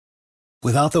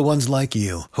Without the ones like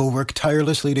you, who work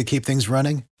tirelessly to keep things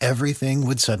running, everything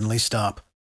would suddenly stop.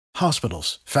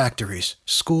 Hospitals, factories,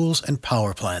 schools, and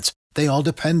power plants, they all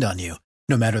depend on you.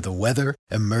 No matter the weather,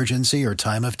 emergency, or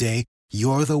time of day,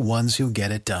 you're the ones who get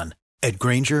it done. At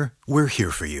Grainger, we're here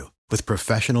for you with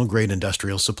professional-grade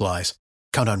industrial supplies.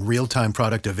 Count on real-time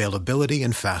product availability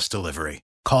and fast delivery.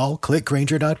 Call, click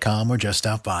Grainger.com, or just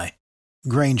stop by.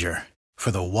 Grainger, for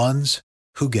the ones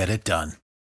who get it done.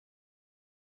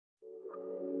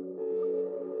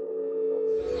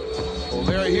 Well,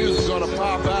 Larry Hughes is going to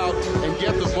pop out and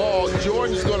get the ball.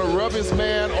 Jordan's going to rub his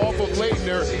man off of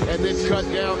Leitner and then cut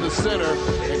down the center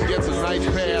and gets a nice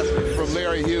pass from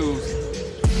Larry Hughes.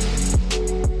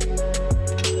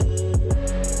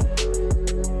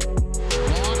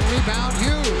 Long rebound,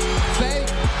 Hughes. Fake,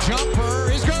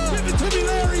 jumper is good. Give it to me,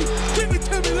 Larry. Give it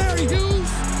to me, Larry Hughes.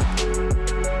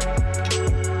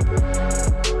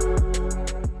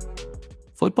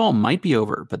 Football might be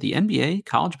over, but the NBA,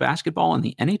 college basketball, and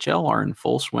the NHL are in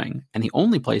full swing, and the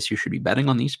only place you should be betting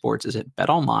on these sports is at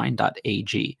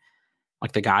betonline.ag.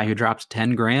 Like the guy who drops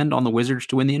 $10,000 on the Wizards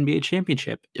to win the NBA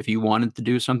championship. If you wanted to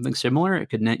do something similar,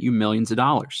 it could net you millions of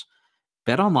dollars.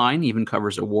 BetOnline even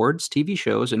covers awards, TV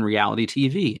shows, and reality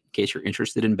TV, in case you're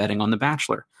interested in betting on The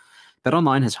Bachelor.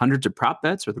 BetOnline has hundreds of prop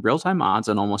bets with real-time odds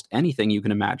on almost anything you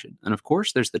can imagine. And of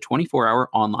course, there's the 24-hour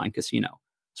online casino.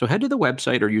 So head to the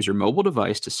website or use your mobile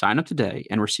device to sign up today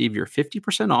and receive your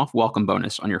 50% off welcome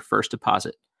bonus on your first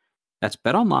deposit. That's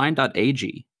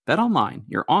betonline.ag. BetOnline,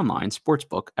 your online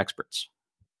sportsbook experts.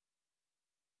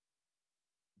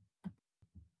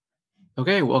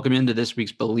 Okay, welcome into this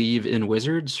week's Believe in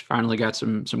Wizards. Finally got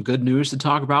some good news to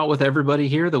talk about with everybody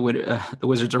here. The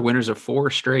Wizards are winners of 4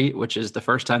 straight, which is the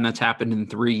first time that's happened in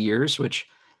 3 years, which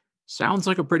sounds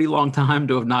like a pretty long time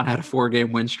to have not had a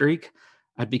 4-game win streak.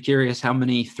 I'd be curious how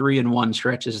many 3-1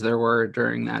 stretches there were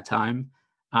during that time.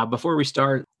 Before we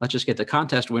start, let's just get the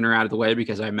contest winner out of the way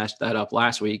because I messed that up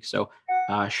last week. So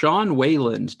Sean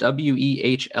Wayland,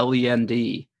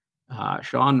 Wehlend.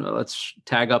 Sean, let's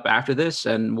tag up after this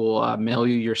and we'll mail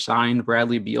you your signed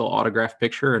Bradley Beal autograph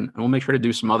picture, and we'll make sure to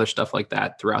do some other stuff like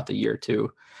that throughout the year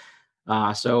too.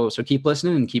 So keep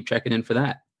listening and keep checking in for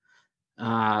that.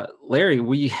 Larry,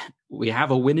 we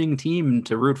have a winning team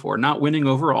to root for. Not winning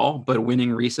overall, but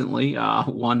winning recently.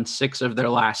 Won 6 of their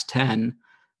last 10.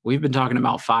 We've been talking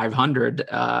about 500,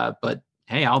 but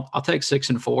hey, I'll take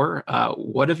 6-4.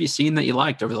 What have you seen that you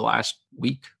liked over the last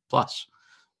week plus?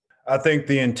 I think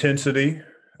the intensity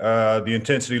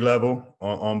level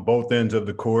on both ends of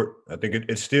the court. I think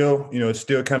it's still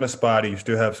kind of spotty. You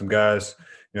still have some guys,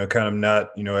 kind of not,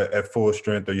 at full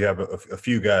strength, or you have a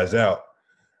few guys out.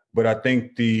 But I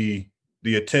think the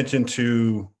attention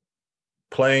to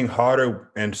playing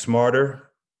harder and smarter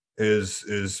has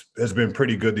been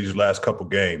pretty good these last couple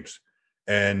games.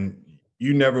 And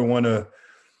you never want to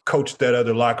coach that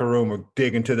other locker room or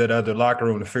dig into that other locker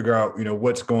room to figure out,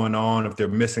 what's going on, if they're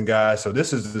missing guys. So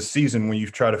this is the season when you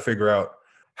try to figure out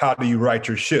how do you right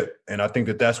your ship. And I think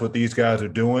that's what these guys are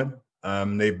doing.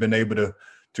 They've been able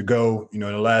to go, in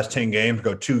the last 10 games,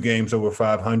 go 2 games over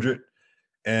 500.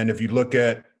 And if you look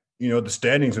at, the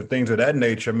standings and things of that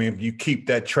nature, if you keep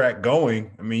that track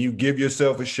going, you give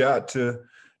yourself a shot to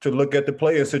look at the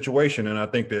player situation. And I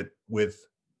think that with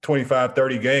 25,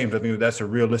 30 games, I think that's a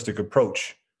realistic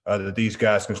approach that these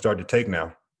guys can start to take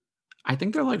now. I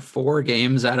think they're like 4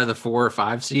 games out of the 4 or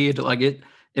 5 seed. Like it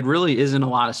really isn't a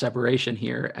lot of separation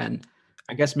here. And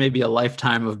I guess maybe a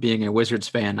lifetime of being a Wizards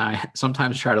fan, I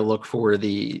sometimes try to look for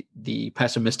the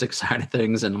pessimistic side of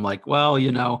things. And I'm like, well,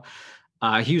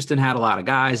 Houston had a lot of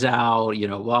guys out,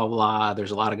 blah, blah.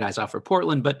 There's a lot of guys out for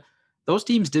Portland, but those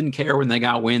teams didn't care when they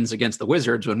got wins against the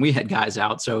Wizards when we had guys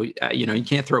out. So, you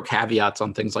can't throw caveats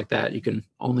on things like that. You can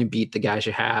only beat the guys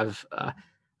you have.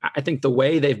 I think the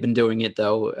way they've been doing it,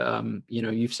 though,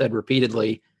 you've said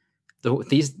repeatedly,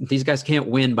 these guys can't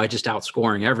win by just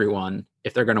outscoring everyone.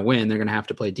 If they're going to win, they're going to have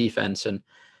to play defense. And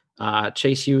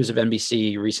Chase Hughes of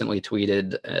NBC recently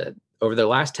tweeted, over their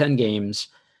last 10 games,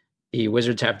 the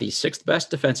Wizards have the 6th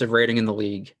best defensive rating in the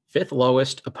league, 5th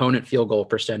lowest opponent field goal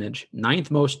percentage, 9th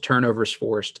most turnovers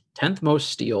forced, 10th most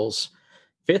steals,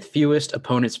 5th fewest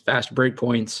opponents fast break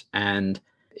points. And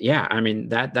yeah,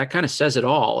 that kind of says it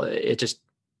all. It just,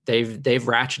 they've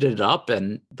ratcheted it up,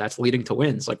 and that's leading to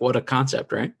wins. Like, what a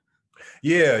concept, right?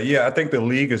 Yeah. I think the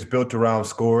league is built around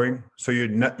scoring. So you're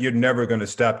never going to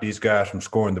stop these guys from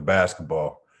scoring the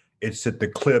basketball. It's at the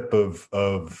clip of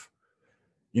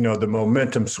the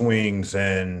momentum swings,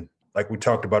 and like we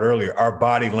talked about earlier, our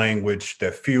body language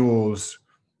that fuels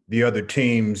the other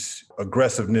team's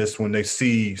aggressiveness when they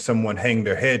see someone hang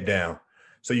their head down.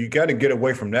 So you got to get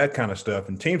away from that kind of stuff,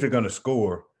 and teams are going to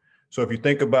score. So if you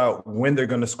think about when they're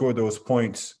going to score those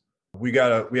points, we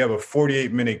have a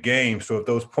 48-minute game. So if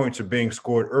those points are being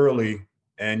scored early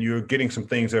and you're getting some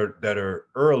things that are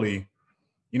early,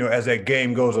 as that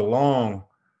game goes along,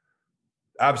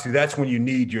 obviously that's when you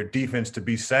need your defense to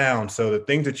be sound. So the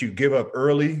things that you give up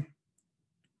early,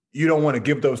 you don't want to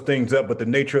give those things up, but the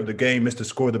nature of the game is to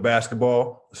score the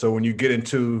basketball. So when you get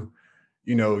into,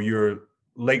 your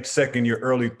late second, your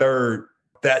early third,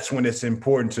 that's when it's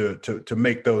important to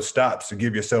make those stops to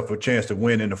give yourself a chance to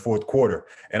win in the fourth quarter.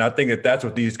 And I think that's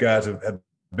what these guys have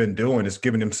been doing, is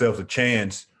giving themselves a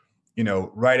chance,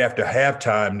 right after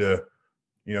halftime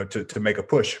to make a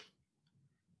push.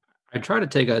 I try to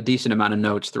take a decent amount of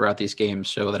notes throughout these games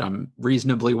so that I'm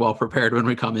reasonably well prepared when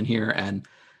we come in here. And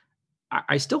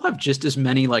I still have just as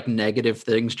many like negative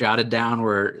things jotted down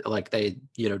where like they,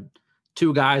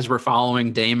 two guys were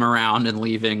following Dame around and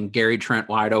leaving Gary Trent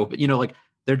wide open. Like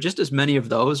there are just as many of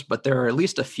those, but there are at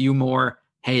least a few more.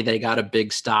 Hey, they got a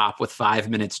big stop with 5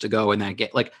 minutes to go in that game.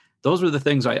 Like those were the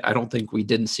things I don't think we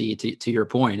didn't see, to your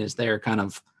point, is they're kind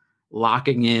of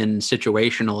locking in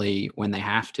situationally when they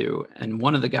have to. And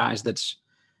one of the guys that's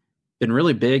been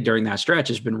really big during that stretch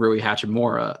has been Rui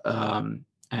Hachimura.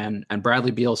 And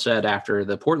Bradley Beal said after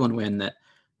the Portland win that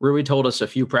Rui told us a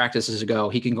few practices ago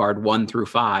he can guard 1 through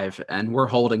 5, and we're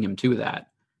holding him to that.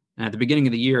 And at the beginning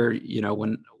of the year,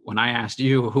 when I asked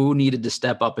you who needed to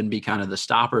step up and be kind of the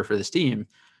stopper for this team,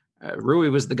 Rui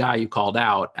was the guy you called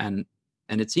out, and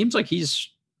it seems like he's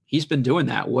been doing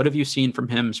that. What have you seen from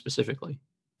him specifically?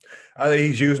 I think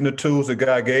he's using the tools the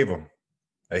guy gave him.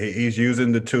 He's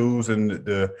using the tools and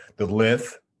the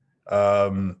length,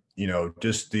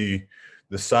 just the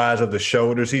size of the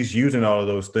shoulders. He's using all of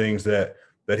those things that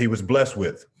he was blessed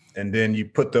with. And then you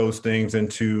put those things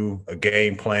into a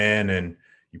game plan, and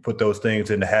you put those things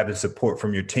into having support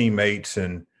from your teammates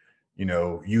and,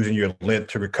 using your length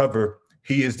to recover.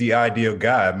 He is the ideal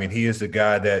guy. I mean, he is the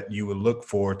guy that you would look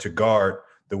for to guard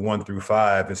the 1 through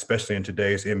 5, especially in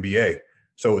today's NBA.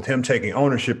 So with him taking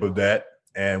ownership of that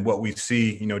and what we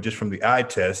see, just from the eye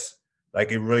test,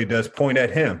 like it really does point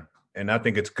at him. And I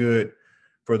think it's good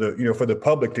for the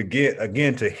public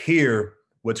to to hear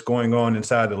what's going on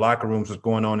inside the locker rooms, what's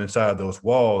going on inside those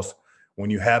walls. When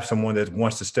you have someone that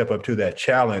wants to step up to that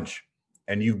challenge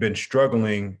and you've been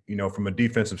struggling, from a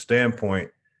defensive standpoint,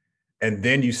 and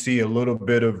then you see a little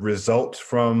bit of results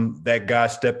from that guy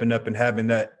stepping up and having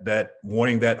that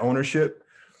wanting that ownership.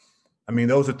 I mean,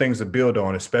 those are things to build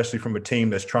on, especially from a team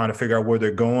that's trying to figure out where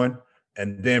they're going.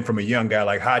 And then from a young guy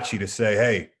like Hachi to say,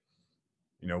 hey,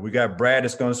 we got Brad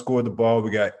that's going to score the ball.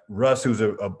 We got Russ, who's a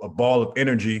ball of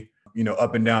energy,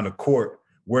 up and down the court.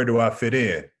 Where do I fit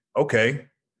in? Okay,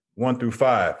 1 through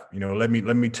 5. Let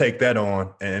me take that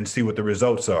on and see what the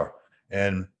results are.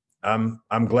 And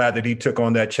I'm glad that he took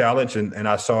on that challenge, and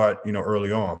I saw it,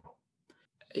 early on.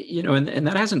 And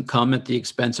that hasn't come at the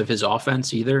expense of his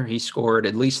offense either. He scored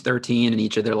at least 13 in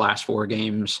each of their last 4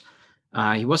 games.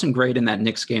 He wasn't great in that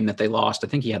Knicks game that they lost. I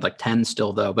think he had like 10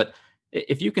 still though. But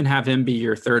if you can have him be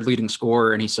your third leading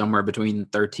scorer and he's somewhere between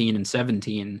 13 and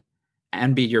 17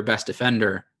 and be your best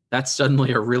defender, that's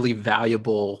suddenly a really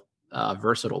valuable,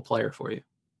 versatile player for you.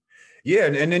 Yeah.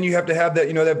 And then you have to have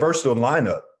that, that versatile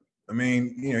lineup. I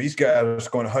mean, these guys are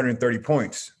scoring 130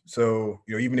 points. So,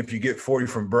 even if you get 40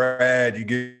 from Brad, you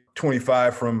get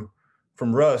 25 from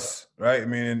Russ, right? I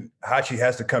mean, Hachi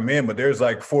has to come in, but there's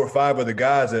like 4 or 5 other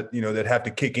guys that, that have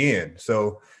to kick in.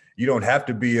 So you don't have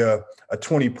to be a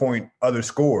 20-point other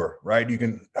scorer, right? You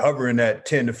can hover in that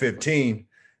 10 to 15,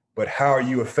 but how are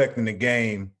you affecting the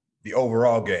game, the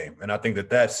overall game? And I think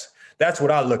that's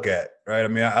what I look at, right? I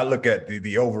mean, I look at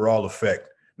the overall effect,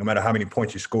 no matter how many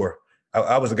points you score.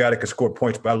 I was a guy that could score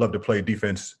points, but I love to play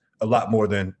defense a lot more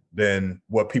than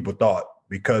what people thought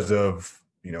because of,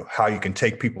 how you can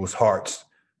take people's hearts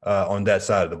on that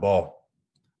side of the ball.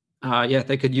 Yeah,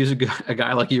 they could use a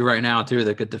guy like you right now too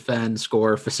that could defend,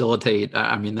 score, facilitate.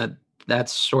 I mean,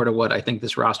 that's sort of what I think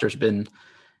this roster's been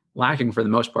lacking for the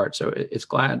most part. So it's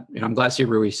glad, I'm glad to see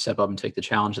Rui step up and take the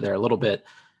challenge there a little bit.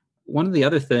 One of the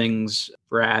other things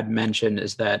Brad mentioned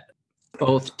is that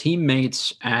both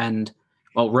teammates and,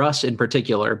 Russ in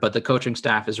particular, but the coaching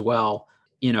staff as well,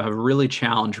 have really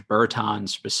challenged Bertans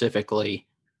specifically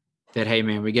that, hey,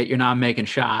 man, we get you're not making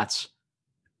shots,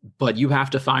 but you have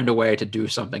to find a way to do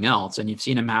something else. And you've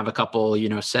seen him have a couple,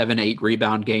 7-8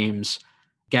 rebound games,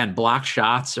 again, block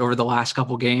shots over the last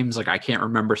couple games. Like I can't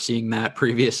remember seeing that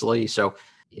previously. So,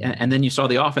 and then you saw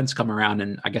the offense come around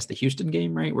in, I guess, the Houston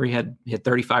game, right, where he had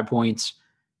 35 points.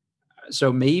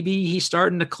 So maybe he's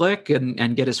starting to click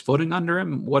and get his footing under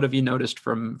him. What have you noticed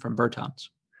from Bertans?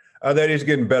 That he's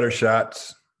getting better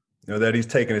shots, that he's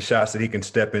taking the shots that he can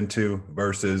step into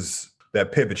versus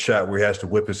that pivot shot where he has to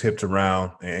whip his hips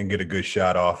around and get a good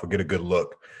shot off or get a good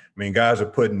look. I mean, guys are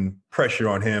putting pressure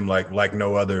on him like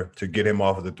no other to get him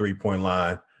off of the three-point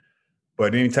line.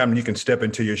 But anytime you can step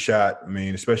into your shot, I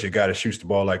mean, especially a guy that shoots the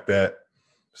ball like that,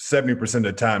 70% of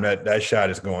the time that shot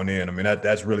is going in. I mean,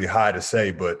 that's really high to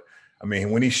say, but I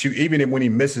mean, when even when he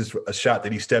misses a shot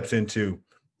that he steps into,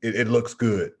 it looks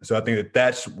good. So I think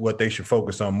that's what they should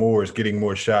focus on more, is getting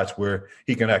more shots where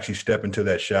he can actually step into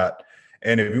that shot.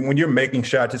 And when you're making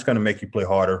shots, it's going to make you play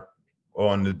harder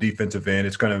on the defensive end.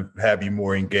 It's going to have you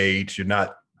more engaged. You're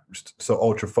not so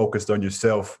ultra focused on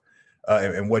yourself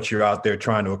and what you're out there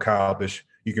trying to accomplish.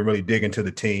 You can really dig into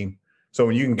the team. So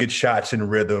when you can get shots in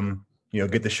rhythm,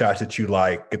 get the shots that you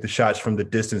like, get the shots from the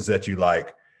distance that you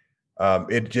like,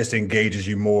 it just engages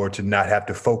you more to not have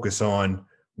to focus on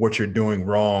what you're doing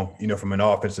wrong, from an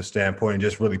offensive standpoint, and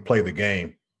just really play the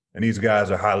game. And these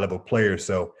guys are high-level players,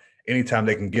 so anytime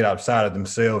they can get outside of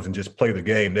themselves and just play the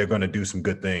game, they're going to do some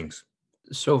good things.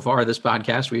 So far this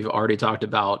podcast, we've already talked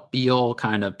about Beal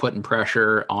kind of putting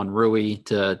pressure on Rui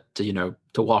to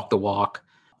walk the walk,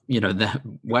 the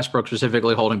Westbrook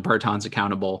specifically holding Bertans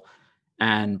accountable.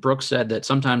 And Brooks said that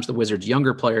sometimes the Wizards'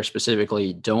 younger players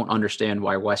specifically don't understand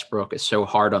why Westbrook is so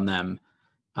hard on them,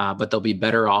 but they'll be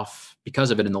better off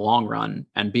because of it in the long run.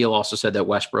 And Beal also said that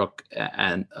Westbrook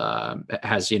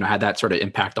has had that sort of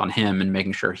impact on him and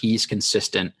making sure he's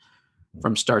consistent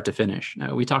from start to finish.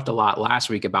 Now, we talked a lot last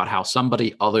week about how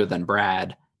somebody other than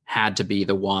Brad had to be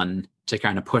the one to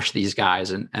kind of push these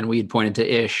guys. And we had pointed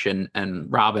to Ish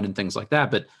and Robin and things like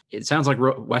that. But it sounds like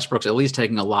Westbrook's at least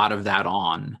taking a lot of that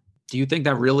on. Do you think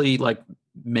that really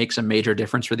makes a major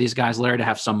difference for these guys, Larry, to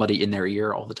have somebody in their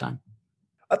ear all the time?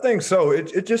 I think so.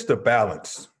 It's just a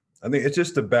balance. I think it's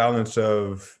just a balance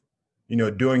of,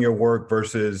 doing your work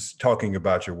versus talking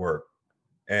about your work.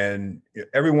 And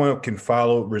everyone can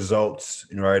follow results,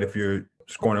 right? If you're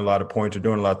scoring a lot of points or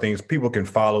doing a lot of things, people can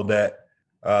follow that.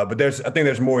 But I think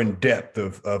there's more in depth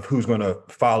of who's going to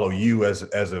follow you as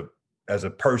a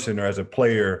person or as a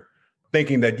player,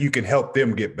 thinking that you can help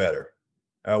them get better,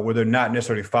 where they're not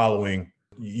necessarily following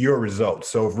your results.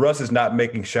 So if Russ is not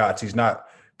making shots, he's not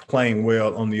playing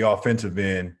well on the offensive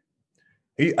end,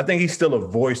 I think he's still a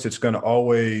voice that's going to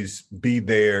always be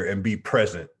there and be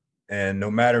present. And no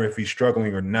matter if he's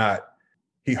struggling or not,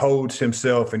 he holds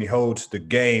himself and he holds the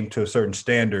game to a certain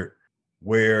standard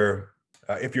where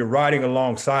if you're riding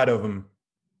alongside of him,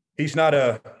 he's not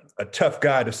a tough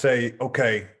guy to say,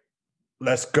 okay,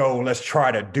 let's go, let's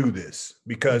try to do this,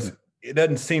 because it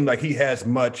doesn't seem like he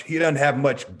doesn't have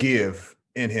much give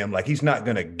in him. Like, he's not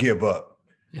going to give up.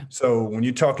 Yeah. So when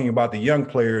you're talking about the young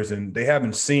players, and they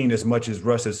haven't seen as much as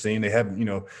Russ has seen, they haven't,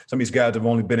 some of these guys have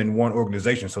only been in one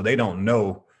organization, so they don't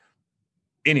know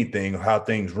anything of how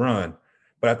things run.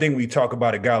 But I think we talk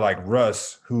about a guy like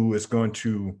Russ, who is going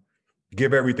to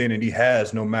give everything that he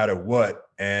has no matter what,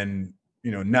 and,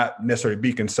 not necessarily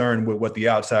be concerned with what the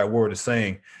outside world is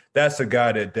saying. That's a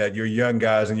guy that your young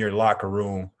guys in your locker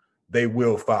room, they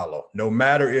will follow, no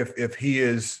matter if he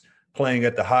is playing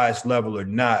at the highest level or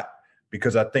not.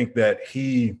 Because I think that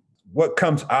what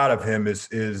comes out of him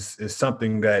is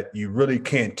something that you really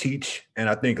can't teach. And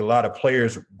I think a lot of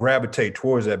players gravitate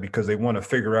towards that because they want to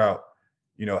figure out,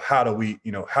 how do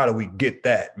we get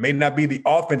that? May not be the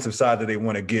offensive side that they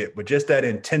want to get, but just that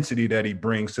intensity that he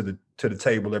brings to the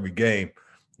table every game.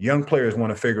 Young players want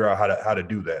to figure out how to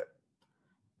do that.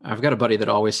 I've got a buddy that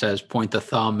always says, point the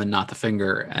thumb and not the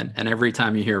finger. And every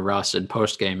time you hear Russ in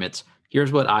post game, it's,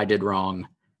 here's what I did wrong.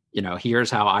 Here's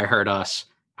how I hurt us.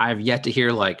 I've yet to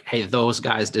hear hey, those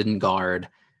guys didn't guard.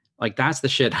 That's the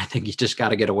shit I think you just got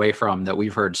to get away from, that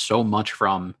we've heard so much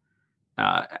from,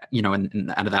 out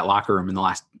of that locker room in the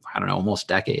last, almost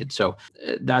decade. So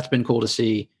that's been cool to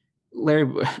see.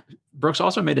 Larry, Brooks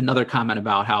also made another comment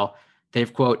about how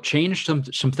they've, quote, changed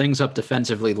some things up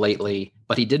defensively lately,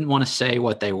 but he didn't want to say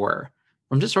what they were.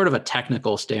 From just sort of a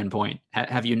technical standpoint,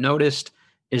 have you noticed,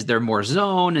 is there more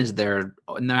zone? Is there,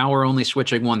 now we're only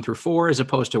switching 1 through 4 as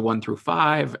opposed to 1 through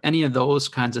 5? Any of those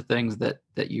kinds of things that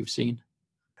you've seen?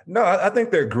 No, I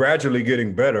think they're gradually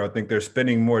getting better. I think they're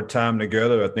spending more time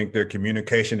together. I think their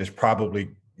communication is probably,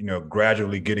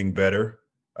 gradually getting better.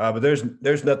 But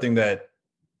there's nothing that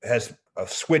has a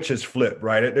switch has flipped,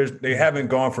 right? They haven't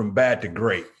gone from bad to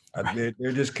great. Right.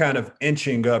 They're just kind of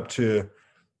inching up to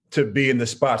be in the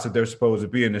spots that they're supposed to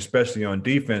be in, especially on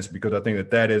defense, because I think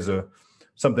that is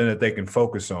something that they can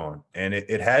focus on. And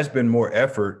it has been more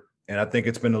effort, and I think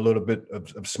it's been a little bit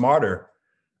of smarter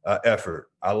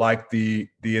effort. I like the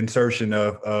insertion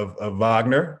of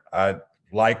Wagner. I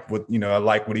like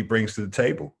what he brings to the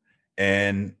table.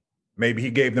 and maybe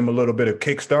he gave them a little bit of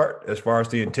kickstart as far as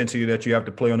the intensity that you have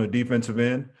to play on the defensive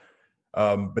end.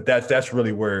 But that's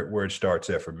really where it starts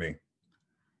at for me.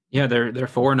 Yeah, they're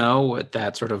 4-0 with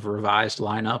that sort of revised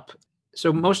lineup.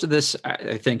 So most of this,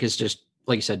 I think, is just,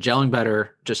 like you said, gelling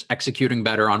better, just executing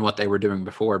better on what they were doing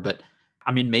before. But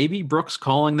I mean, maybe Brooks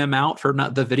calling them out for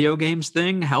not the video games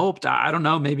thing helped. I don't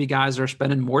know. Maybe guys are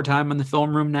spending more time in the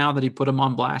film room now that he put them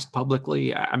on blast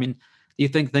publicly. I mean, do you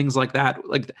think things like that,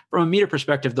 like from a media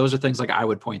perspective, those are things like I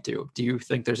would point to? Do you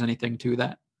think there's anything to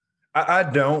that? I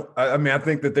don't. I mean, I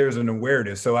think that there's an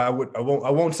awareness. So I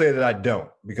won't say that I don't,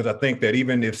 because I think that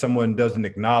even if someone doesn't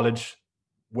acknowledge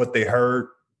what they heard,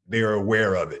 they're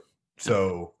aware of it.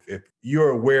 So if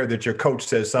you're aware that your coach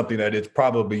says something that it's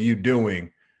probably you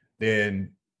doing,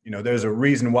 then, there's a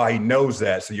reason why he knows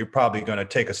that. So you're probably going to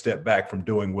take a step back from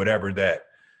doing whatever that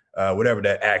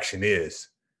action is.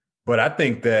 But I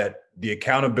think that the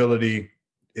accountability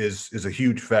is a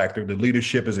huge factor. The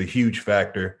leadership is a huge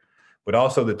factor. But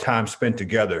also the time spent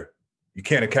together, you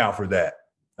can't account for that.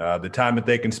 The time that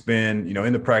they can spend,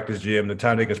 in the practice gym, the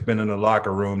time they can spend in the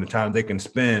locker room, the time they can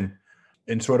spend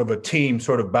in sort of a team,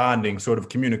 sort of bonding, sort of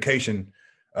communication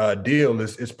deal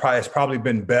is probably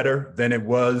been better than it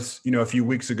was, a few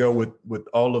weeks ago with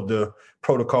all of the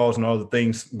protocols and all the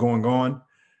things going on.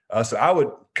 So I would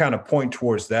kind of point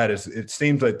towards that. As it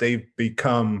seems like they've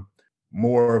become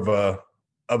more of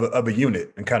a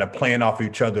unit and kind of playing off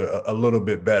each other a little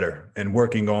bit better and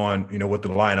working on, what the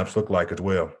lineups look like as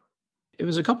well. It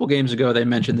was a couple games ago they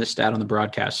mentioned this stat on the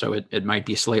broadcast, so it might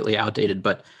be slightly outdated,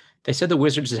 but they said the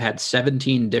Wizards had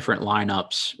 17 different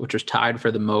lineups, which was tied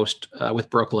for the most with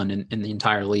Brooklyn in the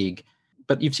entire league.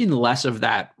 But you've seen less of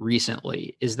that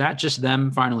recently. Is that just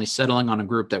them finally settling on a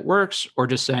group that works, or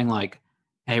just saying like,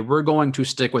 hey, we're going to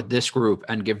stick with this group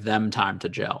and give them time to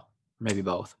gel? Maybe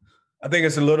both. I think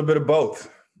it's a little bit of both.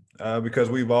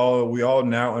 Because we all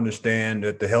now understand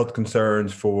that the health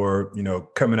concerns for,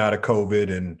 coming out of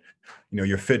COVID and,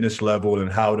 your fitness level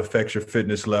and how it affects your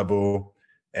fitness level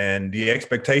and the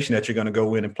expectation that you're going to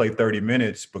go in and play 30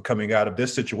 minutes, but coming out of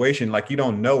this situation, like you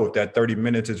don't know if that 30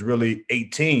 minutes is really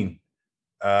 18.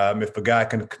 If a guy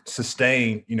can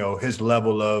sustain, his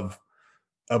level of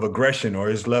aggression or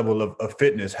his level of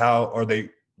fitness, were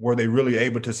they really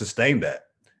able to sustain that?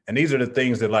 And these are the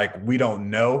things that we don't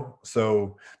know.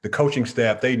 So the coaching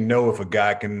staff, they know if a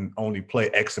guy can only play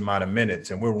X amount of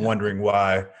minutes, and we're wondering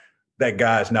why that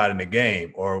guy's not in the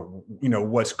game or,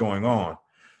 what's going on.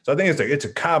 So I think it's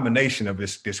a combination of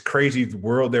this crazy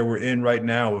world that we're in right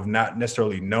now of not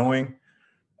necessarily knowing.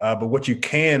 But what you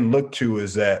can look to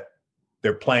is that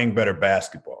they're playing better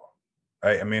basketball,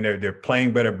 right? I mean, they're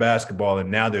playing better basketball,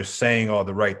 and now they're saying all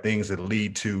the right things that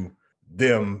lead to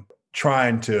them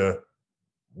trying to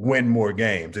win more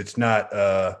games. It's not,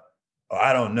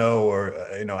 I don't know, or,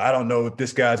 I don't know if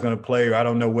this guy's going to play, or I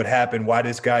don't know what happened, why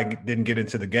this guy didn't get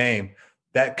into the game.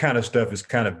 That kind of stuff has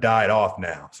kind of died off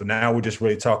now. So now we're just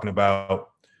really talking about,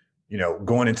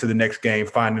 going into the next game,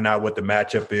 finding out what the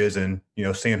matchup is and,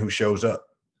 seeing who shows up.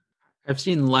 I've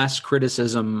seen less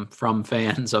criticism from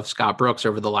fans of Scott Brooks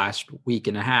over the last week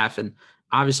and a half. And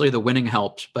obviously the winning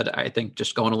helps, but I think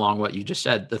just going along what you just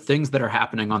said, the things that are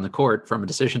happening on the court from a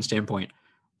decision standpoint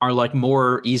are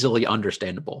more easily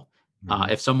understandable.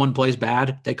 If someone plays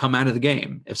bad, they come out of the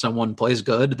game. If someone plays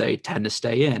good, they tend to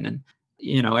stay in. And,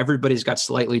 everybody's got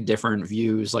slightly different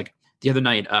views. Like the other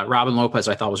night, Robin Lopez,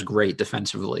 I thought was great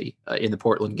defensively in the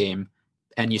Portland game.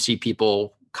 And you see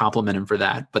people compliment him for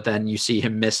that. But then you see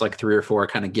him miss 3 or 4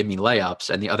 kind of give me layups.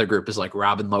 And the other group is like,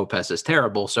 Robin Lopez is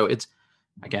terrible. So it's,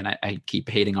 again, I keep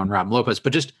hating on Robin Lopez,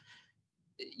 but just,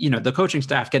 the coaching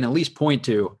staff can at least point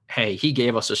to, hey, he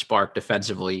gave us a spark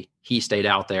defensively. He stayed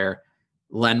out there.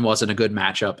 Len wasn't a good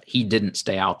matchup. He didn't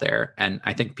stay out there. And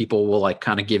I think people will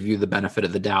kind of give you the benefit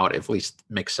of the doubt, if at least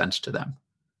makes sense to them.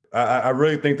 I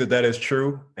really think that is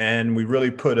true. And we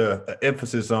really put a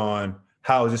emphasis on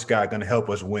how is this guy going to help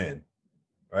us win,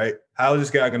 right? How is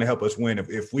this guy going to help us win?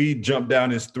 If we jump down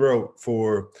his throat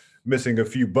for missing a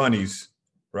few bunnies,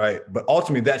 right? But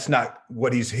ultimately, that's not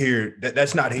what he's here.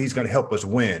 That's not he's going to help us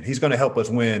win. He's going to help us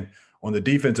win on the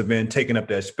defensive end, taking up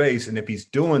that space. And if he's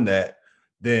doing that,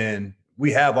 then we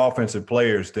have offensive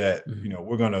players that,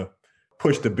 we're going to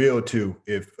push the bill to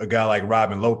if a guy like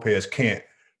Robin Lopez can't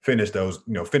finish those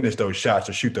shots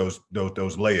or shoot those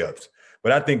layups.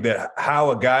 But I think that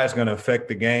how a guy is going to affect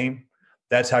the game,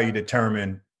 that's how you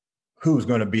determine who's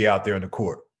going to be out there in the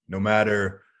court, no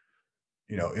matter –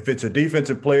 if it's a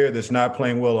defensive player that's not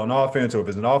playing well on offense, or if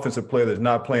it's an offensive player that's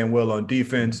not playing well on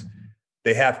defense,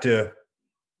 they have to,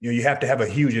 you have to have a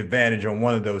huge advantage on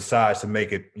one of those sides to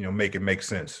make it make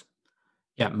sense.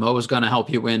 Yeah, Mo's going to help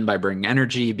you win by bringing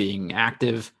energy, being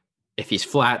active. If he's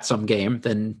flat some game,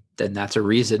 then that's a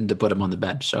reason to put him on the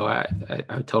bench. So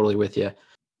I'm totally with you.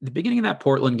 The beginning of that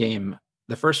Portland game,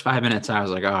 the first 5 minutes, I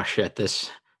was like, oh shit, the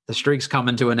streak's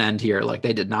coming to an end here. Like,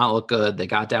 they did not look good. They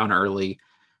got down early.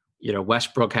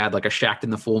 Westbrook had like a Shaq in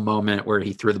the Fool moment where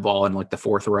he threw the ball in like the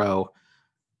fourth row.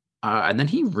 And then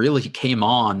he really came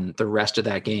on the rest of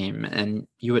that game. And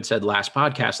you had said last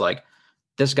podcast, like,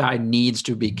 this guy needs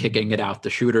to be kicking it out the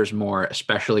shooters more,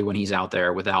 especially when he's out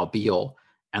there without Beal,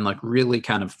 and like really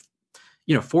kind of,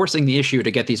 forcing the issue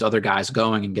to get these other guys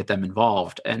going and get them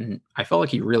involved. And I felt like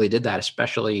he really did that,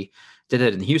 especially did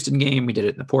it in the Houston game. We did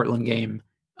it in the Portland game.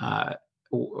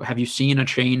 Have you seen a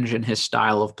change in his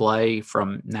style of play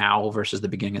from now versus the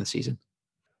beginning of the season?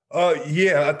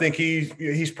 Yeah, I think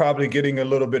he's probably getting a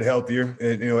little bit healthier,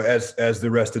 as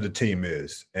the rest of the team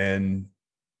is. And,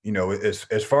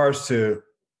 as far as to,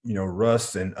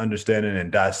 Russ and understanding and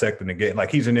dissecting the game,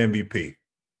 like, he's an MVP.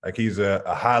 Like, he's a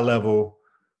high level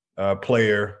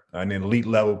player, an elite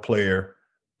level player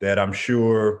that I'm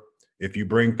sure if you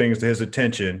bring things to his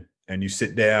attention and you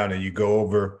sit down and you go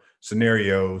over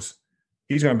scenarios,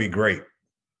 he's going to be great.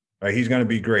 Right? He's going to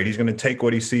be great. He's going to take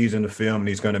what he sees in the film and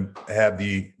he's going to have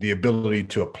the ability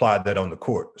to apply that on the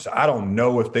court. So I don't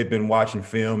know if they've been watching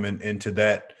film and into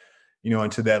that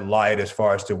light as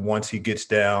far as to once he gets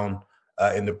down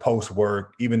in the post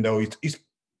work, even though he's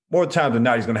more times than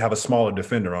not, he's going to have a smaller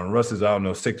defender on. Russ is,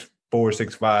 6'4",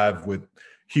 6'5", with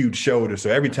huge shoulders. So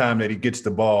every time that he gets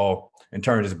the ball and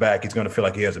turns his back, he's going to feel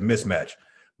like he has a mismatch.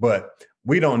 But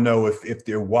we don't know if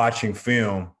they're watching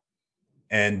film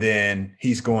and then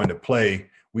he's going to play.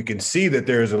 We can see that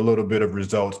there's a little bit of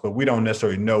results, but we don't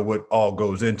necessarily know what all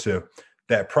goes into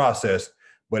that process.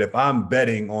 But if I'm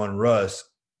betting on Russ,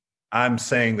 I'm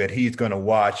saying that he's going to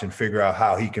watch and figure out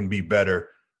how he can be better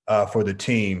for the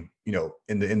team,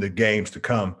 in the games to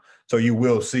come. So you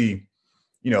will see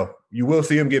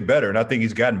him get better, and I think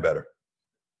he's gotten better.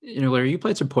 Larry, you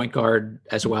played some point guard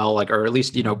as well, or at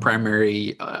least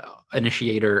primary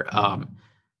initiator.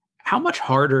 How much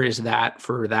harder is that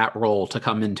for that role to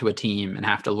come into a team and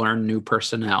have to learn new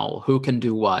personnel? Who can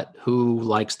do what? Who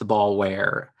likes the ball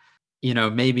where?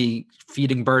 Maybe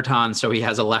feeding Berton so he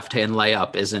has a left-hand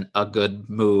layup isn't a good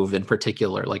move in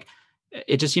particular. Like,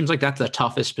 it just seems like that's the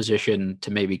toughest position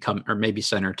to maybe come, or maybe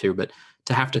center too, but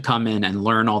to have to come in and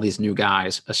learn all these new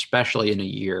guys, especially in a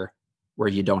year where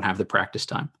you don't have the practice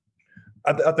time.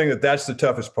 I think that's the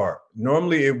toughest part.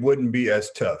 Normally it wouldn't be as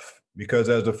tough because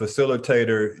as a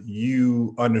facilitator,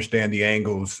 you understand the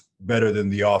angles better than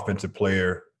the offensive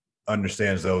player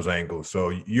understands those angles. So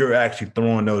you're actually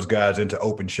throwing those guys into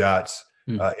open shots,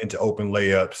 into open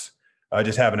layups,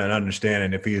 just having an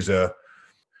understanding if he's a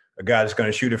guy that's going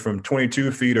to shoot it from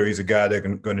 22 feet or he's a guy that's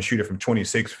going to shoot it from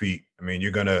 26 feet. I mean,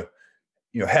 you're going to,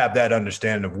 have that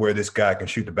understanding of where this guy can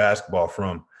shoot the basketball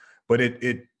from. But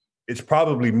it's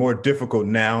probably more difficult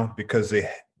now because they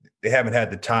haven't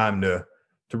had the time to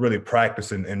really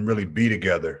practice and really be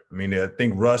together. I mean, I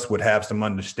think Russ would have some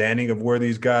understanding of where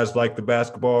these guys like the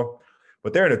basketball,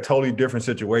 but they're in a totally different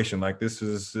situation. Like, this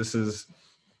is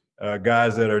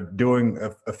guys that are doing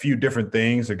a few different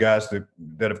things, the guys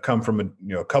that have come from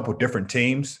a couple different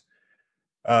teams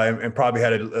and probably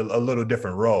had a little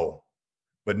different role.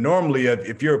 But normally,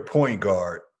 if you're a point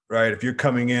guard, right, if you're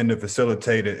coming in to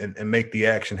facilitate it and make the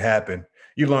action happen,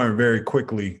 you learn very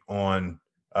quickly on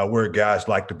where guys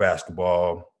like the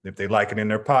basketball, if they like it in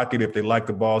their pocket, if they like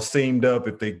the ball seamed up,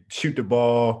 if they shoot the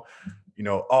ball,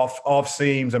 off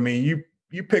seams. I mean,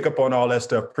 you pick up on all that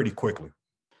stuff pretty quickly.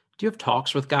 Do you have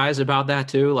talks with guys about that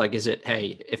too? Like, is it,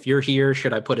 hey, if you're here,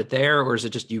 should I put it there? Or is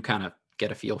it just you kind of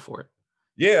get a feel for it?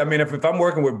 Yeah, I mean, if I'm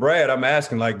working with Brad, I'm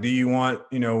asking, like, do you want,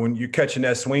 when you're catching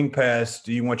that swing pass,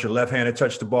 do you want your left hand to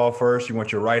touch the ball first? You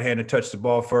want your right hand to touch the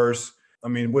ball first? I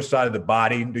mean, which side of the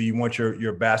body do you want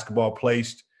your basketball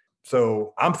placed?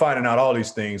 So I'm finding out all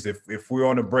these things. If we're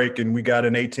on a break and we got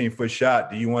an 18-foot shot,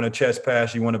 do you want a chest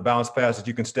pass? You want a bounce pass that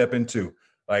you can step into?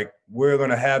 Like, we're going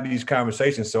to have these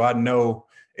conversations so I know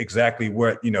exactly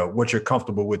what you're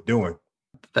comfortable with doing.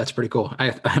 That's pretty cool.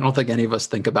 I don't think any of us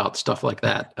think about stuff like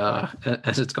that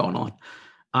as it's going on.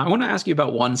 I want to ask you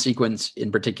about one sequence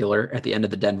in particular at the end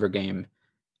of the Denver game.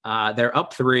 They're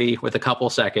up 3 with a couple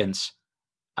seconds.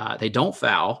 They don't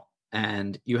foul,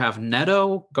 and you have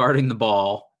Neto guarding the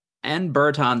ball, and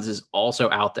Bertans is also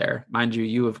out there. Mind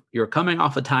you, you're coming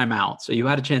off a timeout, so you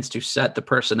had a chance to set the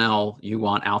personnel you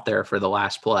want out there for the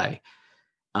last play.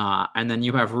 And then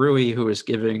you have Rui, who is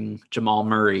giving Jamal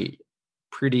Murray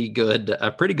a pretty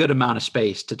good amount of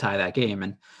space to tie that game.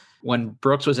 And when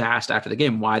Brooks was asked after the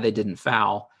game why they didn't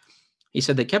foul, He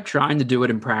said they kept trying to do it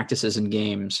in practices and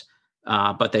games,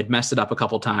 but they'd messed it up a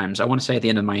couple times. I want to say at the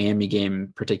end of the Miami game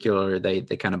in particular, they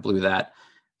kind of blew that.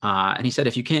 And he said,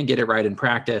 if you can't get it right in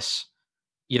practice,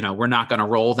 we're not going to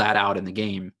roll that out in the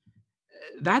game.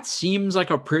 That seems like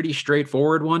a pretty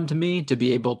straightforward one to me, to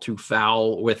be able to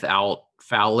foul without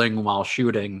fouling while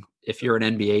shooting if you're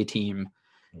an NBA team.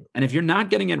 And if you're not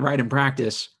getting it right in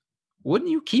practice, wouldn't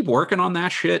you keep working on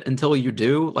that shit until you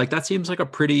do? Like, that seems like a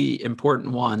pretty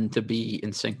important one to be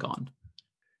in sync on.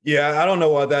 Yeah, I don't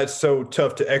know why that's so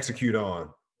tough to execute on.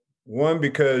 One,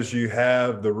 because you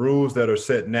have the rules that are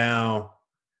set now.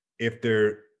 If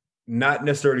they're not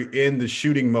necessarily in the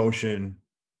shooting motion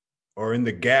or in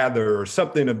the gather or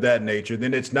something of that nature,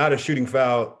 then it's not a shooting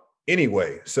foul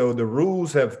anyway. So the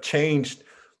rules have changed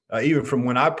even from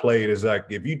when I played. Is like,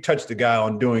 if you touch the guy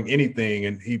on doing anything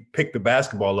and he picked the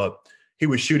basketball up, he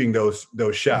was shooting those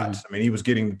shots. Mm-hmm. I mean, he was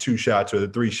getting the 2 shots or the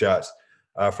 3 shots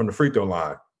from the free throw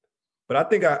line. But I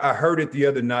think I heard it the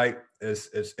other night,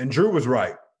 and Drew was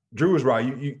right. Drew was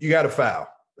right. You got to foul.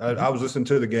 I was listening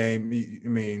to the game. I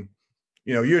mean,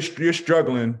 you're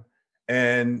struggling,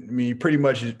 and I mean, you pretty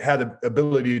much have the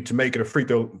ability to make it a free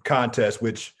throw contest,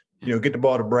 which, get the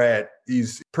ball to Brad.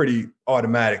 He's pretty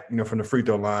automatic, from the free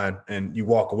throw line, and you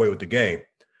walk away with the game.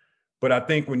 But I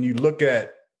think when you look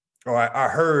at, I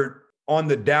heard on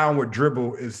the downward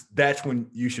dribble that's when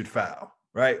you should foul,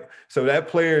 right? So that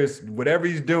player is, whatever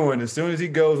he's doing, as soon as he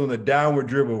goes on the downward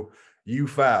dribble, you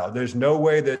foul. There's no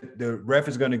way that the ref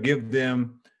is going to give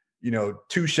them,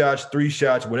 2 shots, 3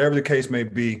 shots, whatever the case may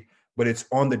be, but it's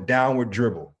on the downward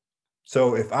dribble.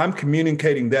 So if I'm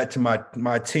communicating that to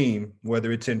my team,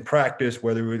 whether it's in practice,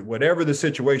 whatever the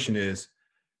situation is,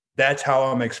 that's how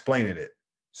I'm explaining it.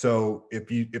 So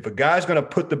if a guy's going to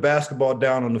put the basketball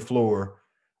down on the floor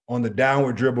on the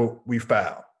downward dribble, we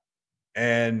foul.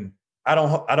 And I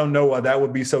don't know why that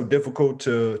would be so difficult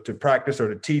to practice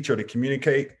or to teach or to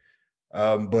communicate.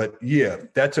 But yeah,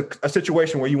 that's a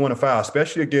situation where you want to foul,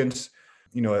 especially against,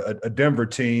 a Denver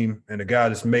team and a guy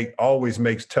that's always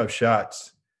makes tough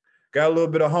shots. Got a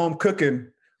little bit of home cooking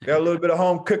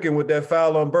with that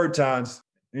foul on Bertans,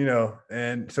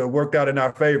 and so it worked out in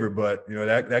our favor. But,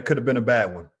 that could have been a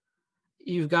bad one.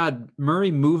 You've got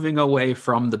Murray moving away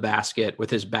from the basket with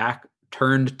his back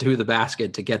turned to the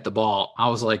basket to get the ball. I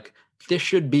was like, this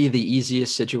should be the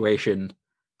easiest situation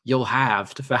you'll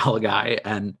have to foul a guy.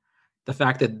 And the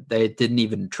fact that they didn't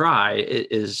even try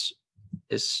is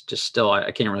just still,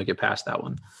 I can't really get past that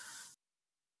one.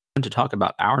 To talk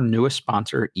about our newest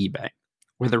sponsor, eBay.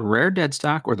 Whether rare dead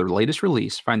stock or their latest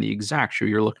release, find the exact shoe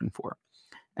you're looking for.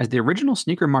 As the original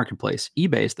sneaker marketplace,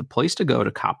 eBay is the place to go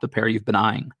to cop the pair you've been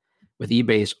eyeing. With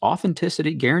eBay's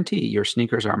authenticity guarantee, your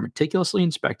sneakers are meticulously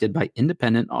inspected by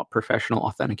independent professional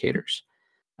authenticators.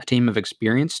 A team of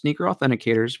experienced sneaker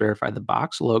authenticators verify the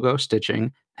box, logo,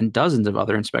 stitching, and dozens of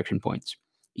other inspection points.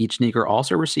 Each sneaker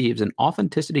also receives an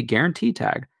authenticity guarantee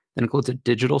tag that includes a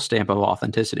digital stamp of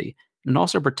authenticity and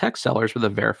also protects sellers with a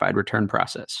verified return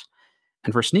process.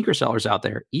 And for sneaker sellers out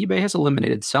there, eBay has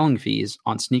eliminated selling fees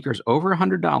on sneakers over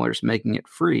 $100, making it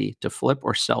free to flip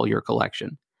or sell your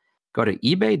collection. Go to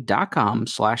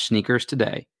ebay.com/sneakers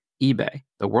today. eBay,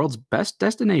 the world's best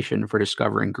destination for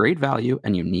discovering great value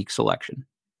and unique selection.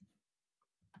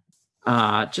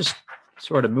 Just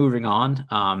sort of moving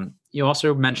on. You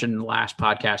also mentioned last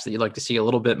podcast that you'd like to see a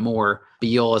little bit more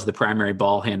Beal as the primary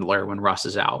ball handler when Russ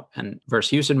is out. And versus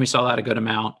Houston, we saw that a good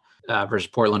amount. Versus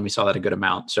Portland, we saw that a good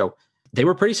amount. So they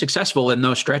were pretty successful in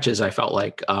those stretches, I felt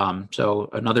like. So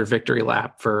another victory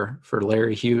lap for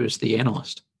Larry Hughes, the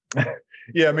analyst.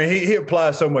 Yeah, I mean, he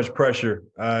applies so much pressure.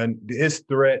 And his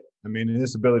threat, and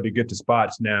his ability to get to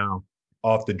spots now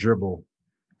off the dribble,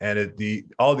 and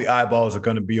all the eyeballs are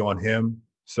going to be on him.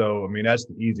 So, that's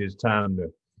the easiest time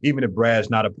to, even if Brad's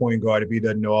not a point guard, if he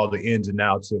doesn't know all the ins and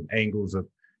outs of angles of,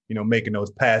 making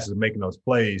those passes, making those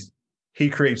plays, he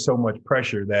creates so much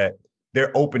pressure that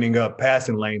they're opening up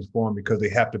passing lanes for him because they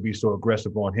have to be so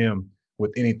aggressive on him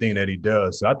with anything that he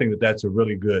does. So I think that's a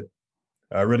really good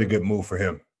move for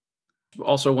him.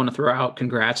 Also want to throw out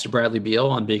congrats to Bradley Beal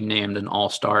on being named an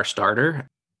all-star starter.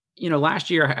 Last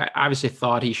year, I obviously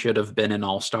thought he should have been an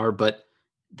all-star, but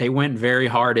they went very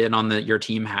hard in on your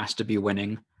team has to be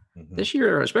winning. Mm-hmm. This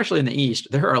year, especially in the East,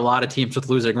 there are a lot of teams with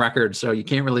losing records, so you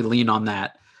can't really lean on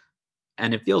that.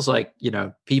 And it feels like,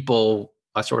 people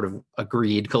sort of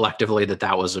agreed collectively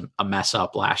that was a mess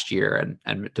up last year,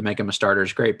 and to make him a starter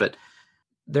is great. But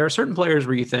there are certain players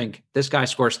where you think this guy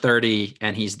scores 30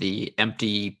 and he's the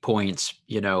empty points,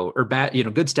 or bad,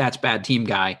 good stats, bad team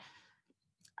guy.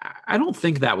 I don't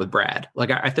think that with Brad. Like,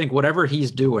 I think whatever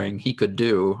he's doing, he could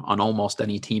do on almost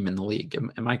any team in the league.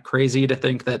 Am I crazy to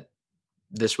think that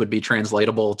this would be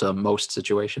translatable to most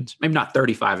situations? Maybe not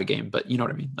 35 a game, but you know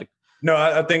what I mean? Like, no,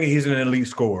 I think he's an elite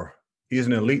scorer. He's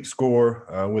an elite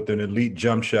scorer with an elite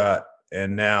jump shot,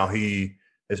 and now he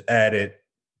has added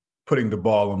putting the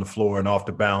ball on the floor and off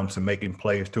the bounce and making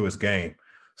plays to his game.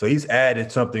 So he's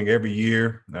added something every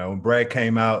year. When Brad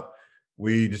came out,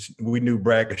 we knew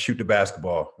Brad could shoot the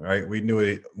basketball, right? We knew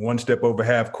it one step over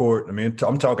half court. I mean,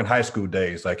 I'm talking high school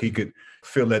days, like he could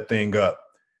fill that thing up.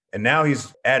 And now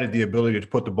he's added the ability to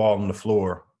put the ball on the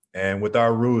floor. And with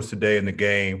our rules today in the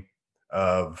game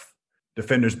of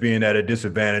defenders being at a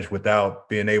disadvantage without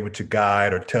being able to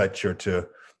guide or touch or to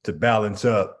balance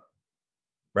up,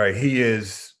 right? He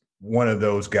is one of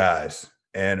those guys.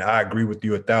 And I agree with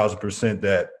you 1,000%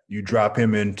 that you drop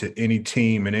him into any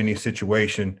team in any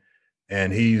situation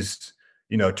and he's,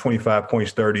 25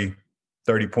 points, 30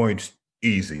 points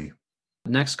easy.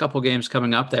 Next couple games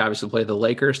coming up, they obviously play the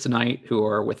Lakers tonight, who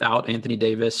are without Anthony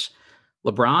Davis.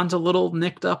 LeBron's a little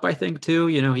nicked up, I think, too.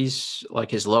 He's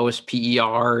like his lowest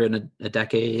PER in a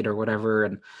decade or whatever.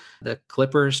 And the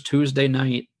Clippers Tuesday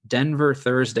night, Denver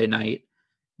Thursday night,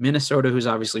 Minnesota, who's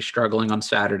obviously struggling on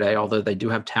Saturday, although they do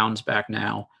have Towns back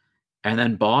now. And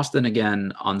then Boston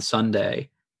again on Sunday.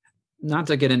 Not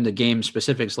to get into game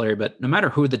specifics, Larry, but no matter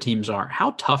who the teams are,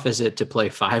 how tough is it to play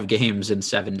 5 games in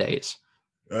 7 days?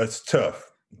 That's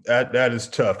tough. That is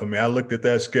tough. I mean, I looked at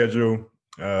that schedule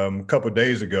a couple of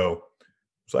days ago.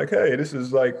 It's like, hey, this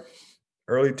is like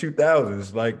early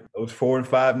 2000s, like those 4 and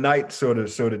 5 nights sort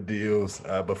of deals.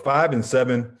 But 5 and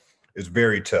 7 is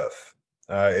very tough.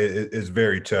 It is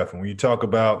very tough. And when you talk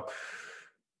about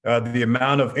the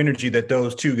amount of energy that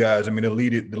those two guys, I mean,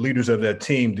 the leaders of that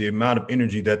team, the amount of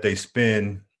energy that they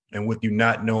spend, and with you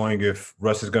not knowing if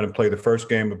Russ is going to play the first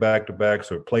game of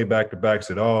back-to-backs or play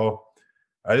back-to-backs at all,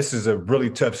 this is a really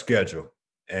tough schedule.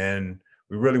 And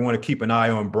we really want to keep an eye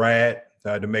on Brad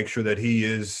to make sure that he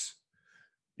is,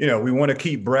 we want to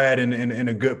keep Brad in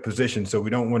a good position. So we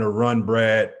don't want to run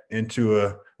Brad into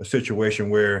a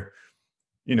situation where,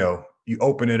 you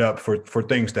open it up for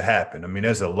things to happen. I mean,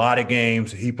 there's a lot of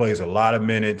games. He plays a lot of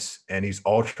minutes, and he's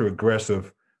ultra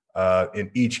aggressive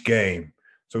in each game.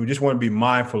 So we just want to be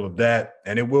mindful of that,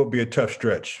 and it will be a tough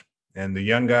stretch. And the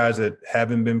young guys that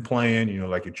haven't been playing,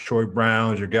 like your Troy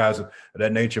Browns, your guys of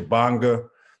that nature, Bonga,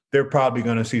 they're probably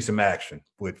going to see some action.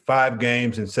 With 5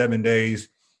 games in 7 days,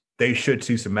 they should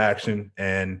see some action,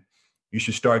 and you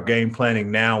should start game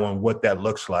planning now on what that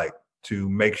looks like to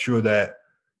make sure that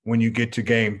when you get to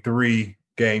game 3,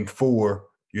 game 4,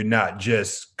 you're not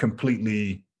just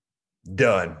completely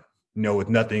done, with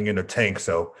nothing in the tank.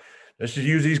 So let's just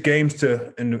use these games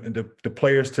and the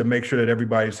players to make sure that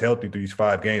everybody's healthy through these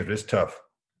 5 games. It's tough.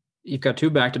 You've got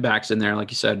 2 back-to-backs in there. Like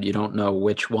you said, you don't know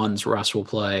which ones Russ will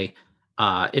play.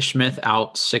 Ish Smith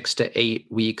out 6 to 8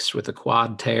 weeks with a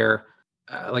quad tear.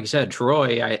 Like you said,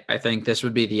 Troy, I think this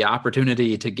would be the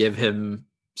opportunity to give him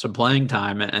some playing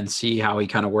time and see how he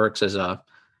kind of works as a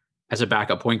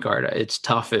backup point guard. It's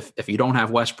tough if you don't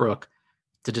have Westbrook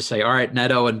to just say, all right,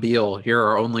 Neto and Beal, here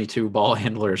are only 2 ball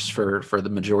handlers for the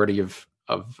majority of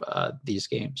these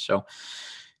games. So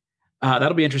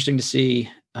that'll be interesting to see.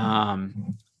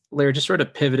 Larry, just sort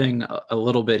of pivoting a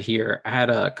little bit here. I had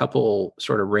a couple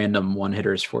sort of random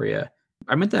one-hitters for you.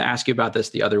 I meant to ask you about this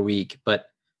the other week, but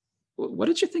what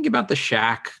did you think about the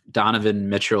Shaq Donovan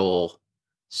Mitchell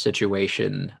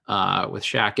situation with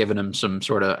Shaq giving him some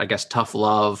sort of, I guess, tough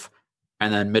love,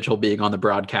 and then Mitchell being on the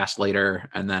broadcast later,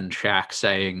 and then Shaq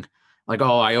saying like,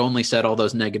 oh, I only said all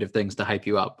those negative things to hype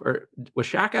you up? Or was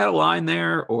Shaq out of line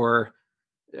there, or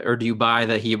do you buy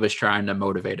that he was trying to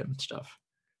motivate him and stuff?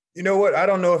 You know what? I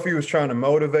don't know if he was trying to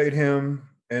motivate him,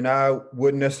 and I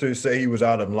wouldn't necessarily say he was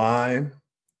out of line.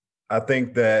 I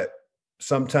think that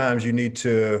sometimes you need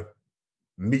to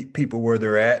meet people where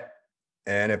they're at.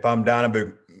 And if I'm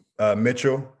Donovan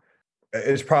Mitchell,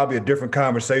 it's probably a different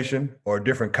conversation or a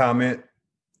different comment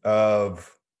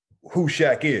of who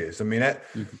Shaq is. I mean,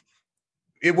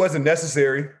 it wasn't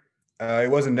necessary.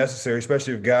 It wasn't necessary,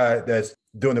 especially a guy that's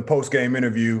doing the post-game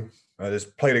interview, that's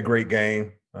played a great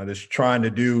game, that's trying to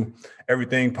do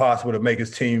everything possible to make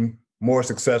his team more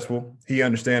successful. He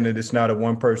understands that it's not a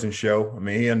one-person show. I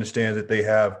mean, he understands that they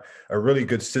have a really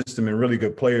good system and really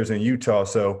good players in Utah.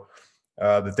 So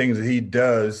the things that he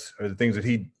does, or the things that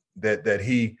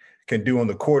he can do on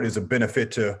the court, is a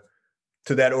benefit to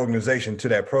that organization, to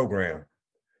that program.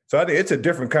 So I think it's a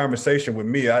different conversation with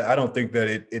me. I don't think that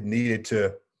it needed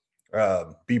to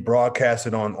be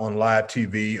broadcasted on live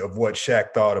TV of what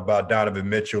Shaq thought about Donovan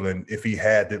Mitchell and if he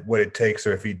had what it takes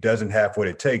or if he doesn't have what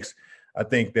it takes. I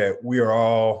think that we are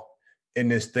all in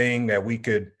this thing that we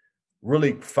could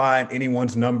really find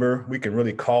anyone's number. We can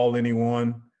really call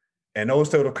anyone And those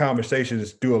sort of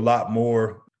conversations do a lot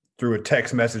more through a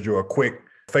text message or a quick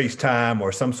FaceTime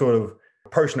or some sort of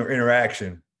personal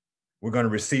interaction. We're going to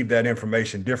receive that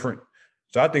information different.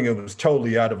 So I think it was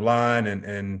totally out of line.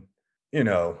 And you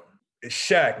know, it's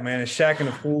Shaq, man. It's Shaq and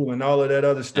the Fool and all of that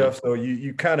other stuff. So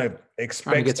you kind of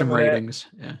expect to get some ratings.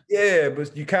 Yeah,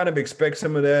 but you kind of expect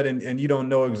some of that, and you don't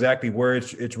know exactly where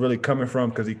it's really coming from,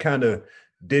 because he kind of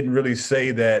didn't really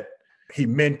say that he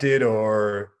meant it,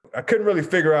 or I couldn't really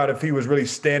figure out if he was really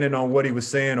standing on what he was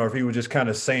saying or if he was just kind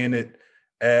of saying it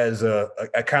as a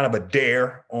kind of a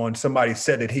dare on somebody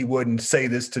said that he wouldn't say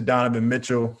this to Donovan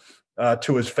Mitchell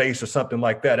to his face or something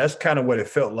like that. That's kind of what it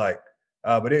felt like,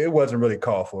 but it wasn't really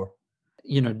called for.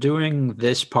 You know, doing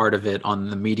this part of it on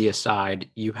the media side,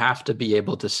 you have to be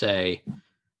able to say,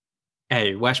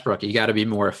 hey, Westbrook, you got to be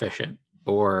more efficient,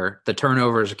 or the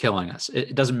turnovers are killing us.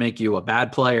 It doesn't make you a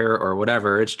bad player or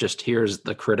whatever. It's just, here's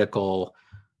the critical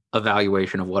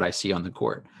evaluation of what I see on the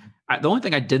court. The only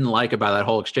thing I didn't like about that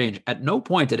whole exchange, at no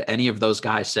point did any of those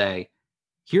guys say,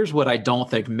 here's what I don't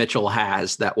think Mitchell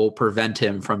has that will prevent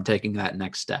him from taking that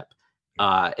next step.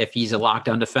 If he's a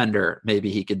lockdown defender, maybe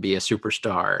he could be a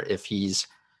superstar. If he's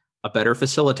a better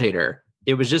facilitator,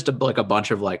 it was just like a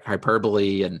bunch of like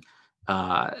hyperbole and,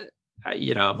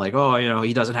 you know, I'm like, oh, you know,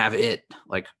 he doesn't have it.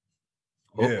 Like,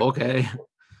 okay.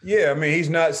 Yeah, I mean, he's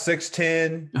not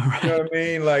 6'10", right. You know what I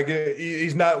mean? Like,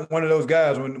 he's not one of those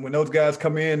guys. When those guys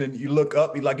come in and you look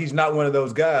up, he's not one of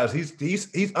those guys.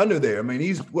 He's under there. I mean,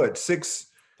 he's what, 6'3",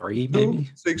 maybe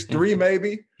 6'3",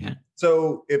 maybe. Yeah.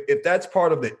 So if that's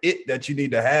part of the it that you need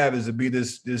to have, is to be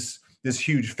this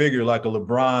huge figure like a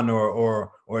LeBron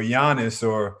or Giannis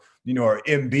or, you know, or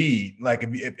Embiid. Like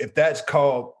if that's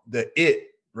called the it,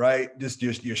 right? Just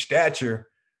your stature.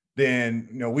 Then,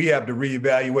 you know, we have to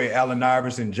reevaluate Allen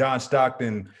Iverson, John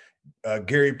Stockton,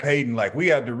 Gary Payton. Like, we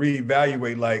have to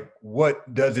reevaluate, like,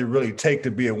 what does it really take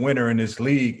to be a winner in this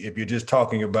league if you're just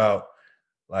talking about,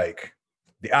 like,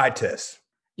 the eye test.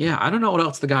 Yeah, I don't know what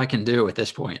else the guy can do at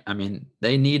this point. I mean,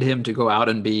 they need him to go out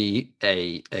and be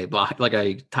a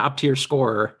top-tier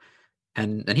scorer,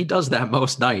 and he does that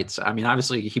most nights. I mean,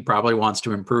 obviously, he probably wants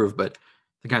to improve, but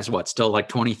the guy's, still like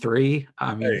 23?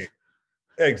 I mean... Hey.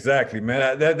 Exactly,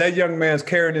 man. That young man's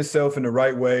carrying himself in the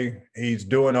right way. He's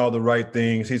doing all the right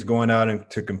things. He's going out and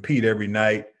to compete every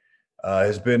night.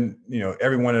 Has been, you know,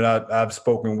 everyone that I've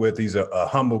spoken with, he's a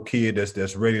humble kid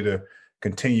that's ready to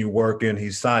continue working.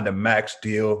 He's signed a max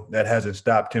deal. That hasn't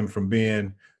stopped him from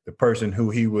being the person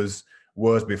who he was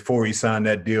before he signed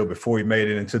that deal, before he made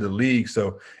it into the league.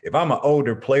 So if I'm an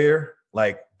older player,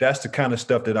 like, that's the kind of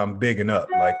stuff that I'm bigging up.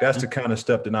 Like, that's the kind of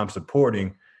stuff that I'm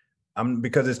supporting.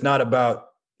 Because it's not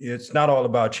all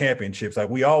about championships. Like,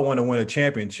 we all want to win a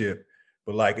championship,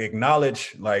 but like,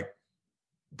 acknowledge, like,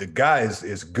 the guy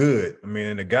is good. I mean,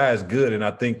 and the guy is good. And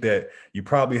I think that you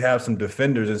probably have some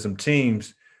defenders and some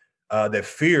teams that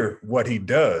fear what he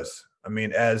does. I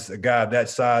mean, as a guy of that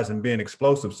size and being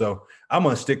explosive. So I'm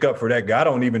going to stick up for that guy. I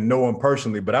don't even know him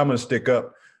personally, but I'm going to stick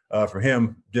up for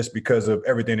him just because of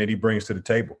everything that he brings to the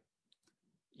table.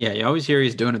 Yeah. You always hear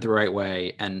he's doing it the right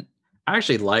way. And I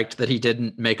actually liked that he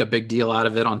didn't make a big deal out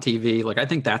of it on TV. Like, I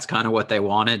think that's kind of what they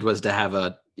wanted, was to have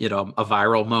a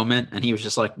viral moment. And he was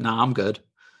just like, nah, I'm good.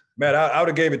 Man, I would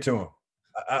have gave it to him.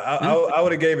 I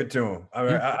would have gave it to him.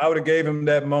 I would have gave him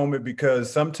that moment,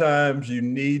 because sometimes you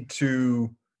need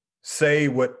to say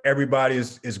what everybody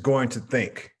is going to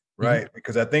think, right? Mm-hmm.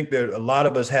 Because I think that a lot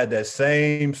of us had that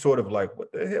same sort of like,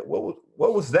 what the heck?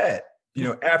 What was that? You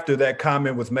know, after that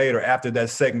comment was made or after that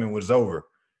segment was over.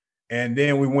 And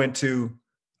then we went to,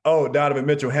 Donovan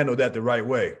Mitchell handled that the right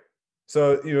way.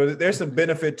 So, you know, there's some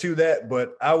benefit to that,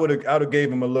 but I would have gave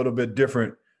him a little bit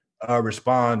different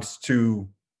response to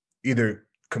either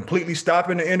completely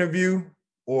stopping the interview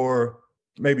or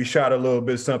maybe shot a little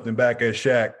bit something back at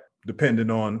Shaq, depending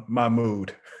on my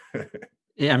mood.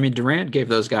 Yeah, I mean, Durant gave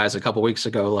those guys a couple weeks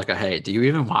ago like hey, do you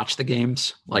even watch the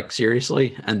games? Like,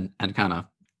 seriously? And kind of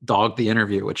dogged the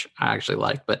interview, which I actually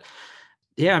liked. But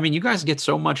yeah, I mean, you guys get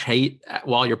so much hate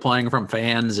while you're playing from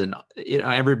fans and, you know,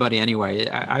 everybody anyway.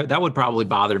 That would probably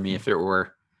bother me if it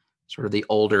were sort of the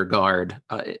older guard,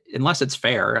 unless it's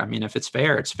fair. I mean, if it's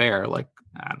fair, it's fair. Like,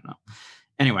 I don't know.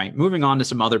 Anyway, moving on to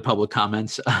some other public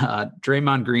comments.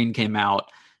 Draymond Green came out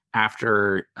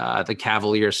after the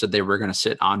Cavaliers said they were going to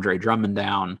sit Andre Drummond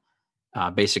down,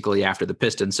 basically after the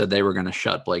Pistons said they were going to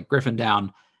shut Blake Griffin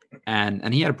down.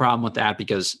 And he had a problem with that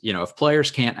because, you know, if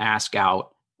players can't ask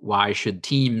out, why should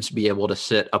teams be able to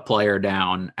sit a player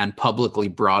down and publicly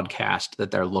broadcast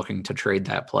that they're looking to trade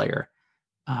that player?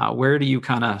 Where do you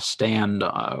kind of stand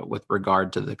with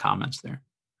regard to the comments there?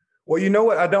 Well, you know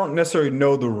what? I don't necessarily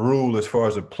know the rule as far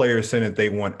as a player saying that they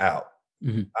want out.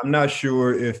 Mm-hmm. I'm not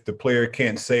sure if the player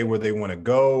can't say where they want to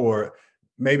go or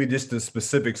maybe just the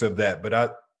specifics of that.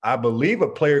 But I believe a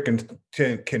player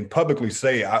can publicly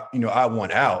say, I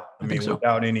want out. I mean, so.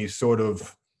 Without any sort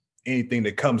of anything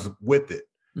that comes with it.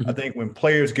 Mm-hmm. I think when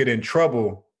players get in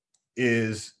trouble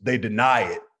is they deny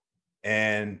it.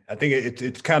 And I think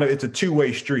it's a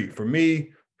two-way street. For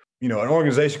me, an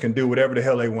organization can do whatever the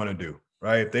hell they want to do,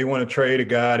 right? If they want to trade a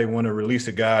guy, they want to release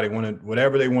a guy, they want to,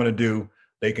 whatever they want to do,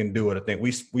 they can do it. I think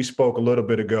we spoke a little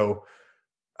bit ago.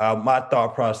 My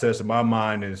thought process in my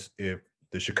mind is if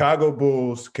the Chicago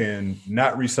Bulls can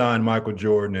not re-sign Michael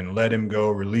Jordan and let him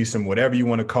go, release him, whatever you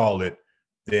want to call it,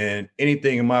 then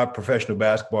anything in my professional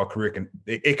basketball career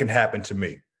can happen to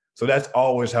me. So that's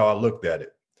always how I looked at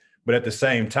it. But at the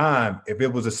same time, if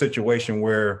it was a situation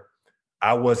where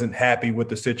I wasn't happy with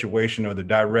the situation or the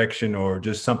direction or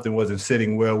just something wasn't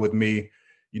sitting well with me,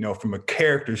 from a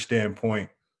character standpoint,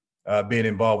 being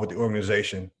involved with the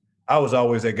organization, I was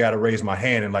always that guy to raise my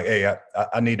hand and like, hey,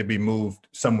 I need to be moved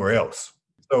somewhere else.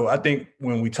 So I think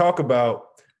when we talk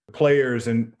about players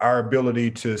and our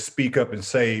ability to speak up and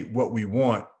say what we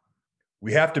want,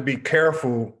 we have to be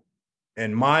careful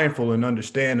and mindful and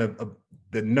understand of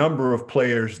the number of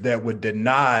players that would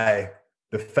deny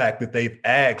the fact that they've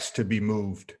asked to be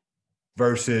moved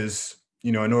versus,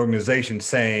 an organization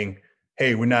saying,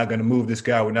 hey, we're not going to move this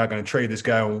guy. We're not going to trade this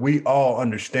guy. And we all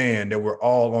understand that we're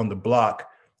all on the block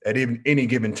at any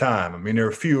given time. I mean, there are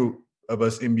a few of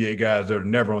us NBA guys that are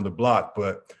never on the block,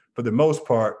 but for the most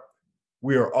part,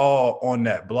 we are all on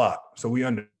that block. So we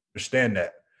understand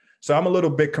that. So I'm a little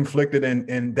bit conflicted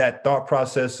in that thought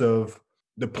process of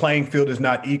the playing field is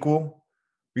not equal,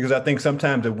 because I think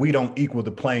sometimes if we don't equal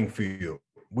the playing field,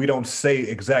 we don't say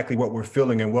exactly what we're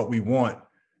feeling and what we want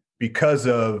because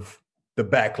of the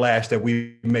backlash that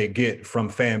we may get from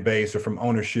fan base or from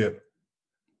ownership.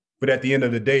 But at the end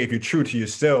of the day, if you're true to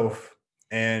yourself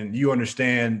and you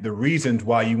understand the reasons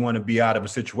why you want to be out of a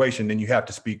situation, then you have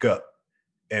to speak up.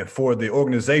 And for the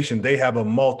organization, they have a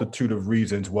multitude of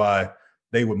reasons why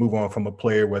they would move on from a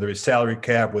player, whether it's salary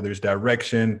cap, whether it's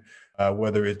direction,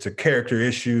 whether it's a character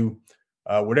issue,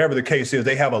 whatever the case is.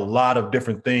 They have a lot of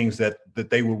different things that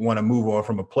they would want to move on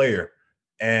from a player.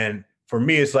 And for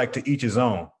me, it's like to each his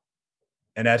own.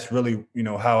 And that's really,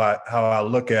 how I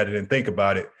look at it and think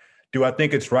about it. Do I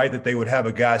think it's right that they would have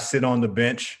a guy sit on the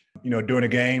bench, during a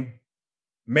game?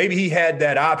 Maybe he had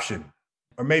that option,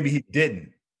 or maybe he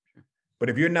didn't. But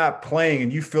if you're not playing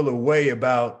and you feel a way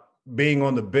about being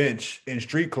on the bench in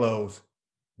street clothes,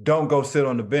 don't go sit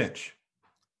on the bench.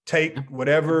 Take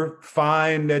whatever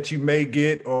fine that you may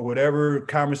get or whatever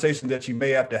conversation that you may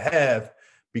have to have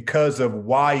because of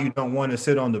why you don't want to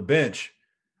sit on the bench,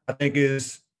 I think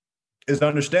is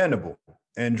understandable.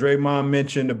 And Draymond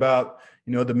mentioned about,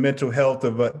 the mental health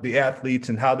of the athletes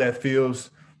and how that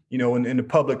feels, in the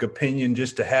public opinion,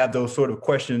 just to have those sort of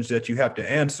questions that you have to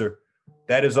answer.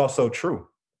 That is also true.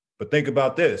 But think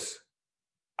about this.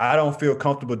 I don't feel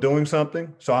comfortable doing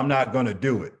something, so I'm not going to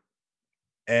do it.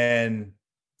 And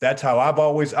that's how I've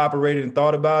always operated and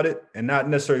thought about it, and not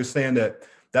necessarily saying that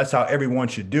that's how everyone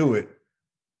should do it.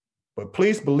 But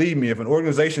please believe me, if an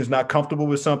organization is not comfortable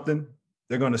with something,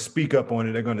 they're going to speak up on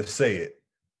it. They're going to say it.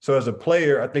 So as a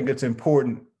player, I think it's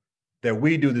important that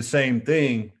we do the same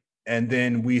thing, and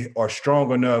then we are strong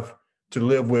enough to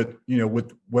live with,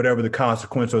 with whatever the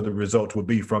consequence or the results will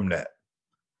be from that.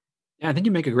 Yeah, I think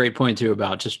you make a great point too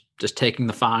about just taking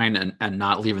the fine and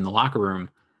not leaving the locker room.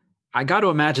 I got to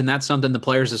imagine that's something the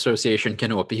Players Association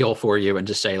can appeal for you and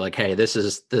just say like, hey, this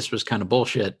was kind of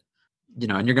bullshit,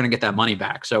 and you're going to get that money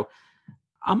back. So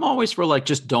I'm always for like,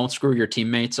 just don't screw your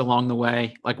teammates along the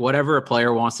way. Like whatever a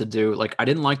player wants to do. Like I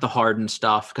didn't like the Harden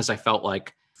stuff because I felt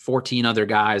like 14 other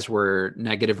guys were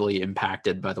negatively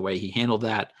impacted by the way he handled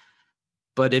that.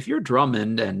 But if you're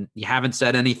Drummond and you haven't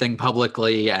said anything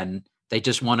publicly and they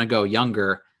just want to go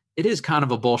younger, it is kind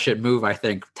of a bullshit move, I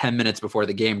think, 10 minutes before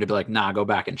the game to be like, nah, go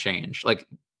back and change. Like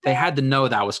they had to know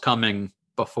that was coming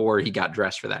before he got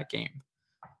dressed for that game.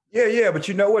 Yeah. But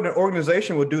you know what? An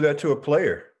organization would do that to a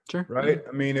player. Sure. Right. Yeah.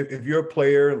 I mean, if you're a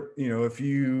player, if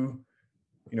you're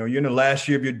in the last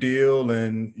year of your deal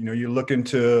and, you're looking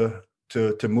to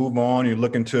move on, you're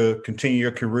looking to continue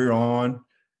your career on,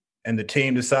 and the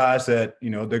team decides that,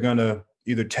 they're going to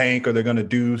either tank or they're going to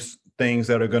do things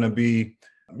that are going to be,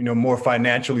 more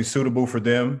financially suitable for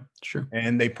them. Sure.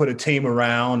 And they put a team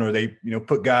around, or they,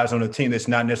 put guys on a team that's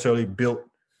not necessarily built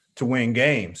to win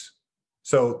games.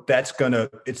 So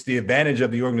it's the advantage of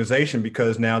the organization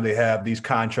because now they have these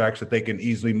contracts that they can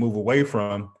easily move away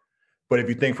from. But if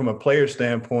you think from a player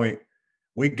standpoint,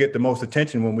 we get the most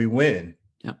attention when we win.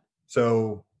 Yep.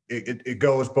 So it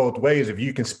goes both ways. If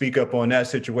you can speak up on that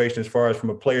situation as far as from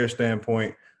a player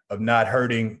standpoint of not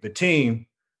hurting the team,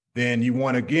 then you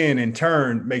want to, again, in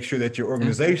turn, make sure that your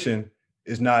organization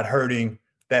is not hurting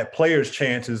that player's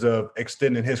chances of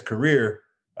extending his career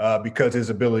because his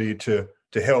ability to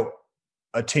help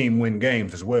a team win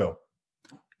games as well.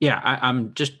 Yeah,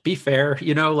 I'm just be fair,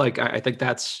 like I think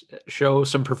that's show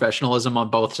some professionalism on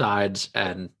both sides,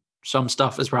 and some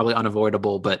stuff is probably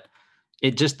unavoidable, but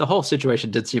the whole situation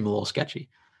did seem a little sketchy.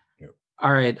 Yep.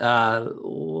 All right.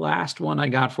 Last one I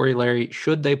got for you, Larry.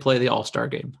 Should they play the All-Star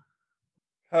game?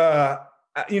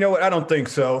 You know what? I don't think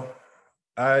so.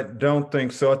 I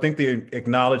think the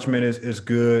acknowledgement is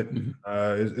good.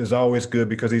 Mm-hmm. Is always good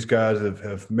because these guys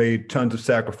have made tons of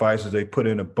sacrifices. They put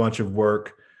in a bunch of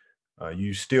work.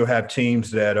 You still have teams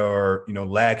that are,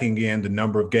 lacking in the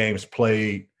number of games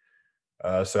played.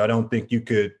 So I don't think you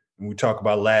could, when we talk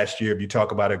about last year, if you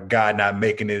talk about a guy not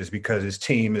making it is because his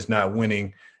team is not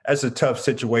winning, that's a tough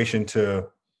situation to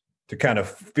kind of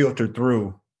filter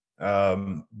through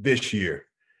this year.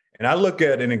 And I look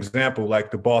at an example like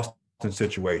the Boston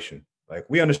situation. Like,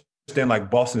 we understand,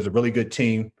 like, Boston is a really good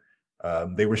team.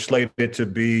 They were slated to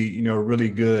be, really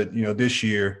good, this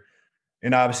year.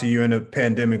 And obviously you're in a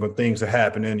pandemic when things are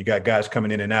happening. You got guys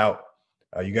coming in and out.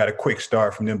 You got a quick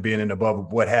start from them being in the bubble,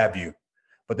 what have you.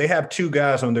 But they have two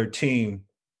guys on their team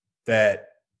that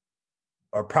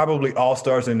are probably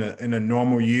all-stars in a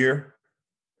normal year.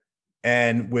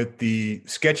 And with the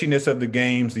sketchiness of the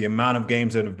games, the amount of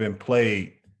games that have been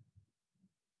played,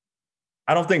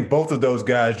 I don't think both of those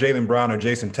guys, Jaylen Brown or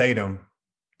Jason Tatum,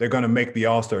 they're going to make the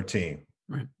all-star team.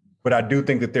 Right. But I do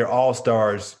think that they're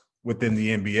all-stars within the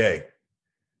NBA.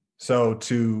 So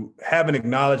to have an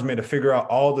acknowledgement, to figure out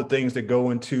all the things that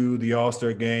go into the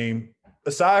All-Star game,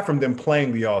 aside from them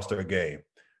playing the All-Star game,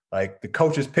 like the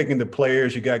coaches picking the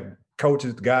players, you got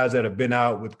coaches, guys that have been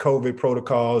out with COVID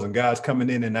protocols and guys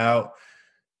coming in and out.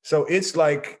 So it's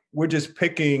like we're just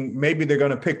picking, maybe they're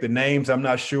going to pick the names, I'm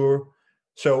not sure.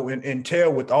 So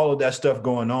until with all of that stuff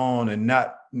going on and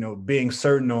not, being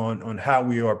certain on how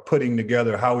we are putting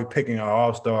together, how we're picking our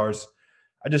All-Stars,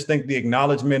 I just think the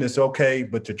acknowledgement is okay,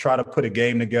 but to try to put a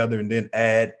game together and then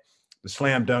add the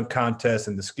slam dunk contest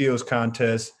and the skills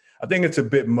contest, I think it's a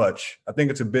bit much. I think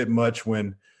it's a bit much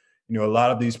when, a lot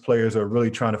of these players are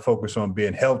really trying to focus on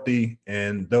being healthy,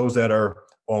 and those that are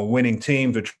on winning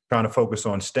teams are trying to focus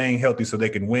on staying healthy so they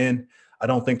can win. I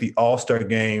don't think the All-Star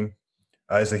game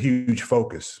is a huge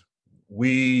focus.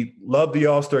 We loved the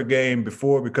All-Star game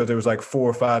before because there was like 4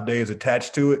 or 5 days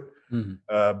attached to it.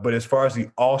 Mm-hmm. But as far as the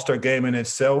All-Star game in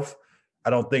itself, I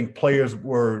don't think players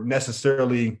were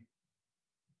necessarily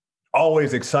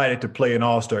always excited to play in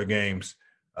All-Star games.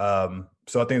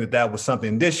 So I think that was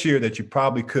something this year that you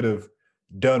probably could have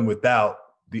done without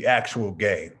the actual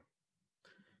game.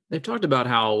 They've talked about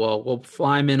how, we'll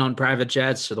fly them in on private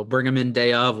jets, so they'll bring them in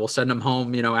day of, we'll send them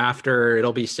home, after,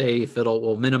 it'll be safe,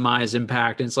 we'll minimize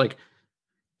impact. And it's like,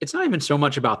 it's not even so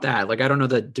much about that. Like, I don't know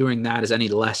that doing that is any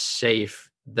less safe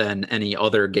than any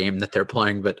other game that they're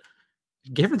playing, but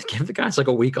give the guys like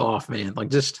a week off, man. Like,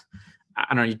 just, I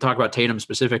don't know, you talk about Tatum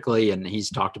specifically, and he's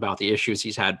talked about the issues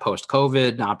he's had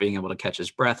post-COVID, not being able to catch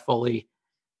his breath fully.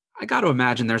 I got to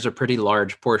imagine there's a pretty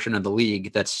large portion of the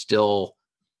league that's still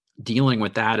dealing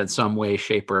with that in some way,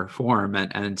 shape, or form.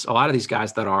 And a lot of these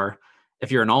guys that are,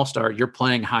 if you're an all-star, you're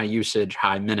playing high usage,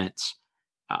 high minutes.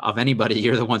 Of anybody,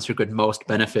 you're the ones who could most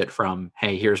benefit from,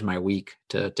 hey, here's my week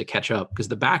to catch up. Because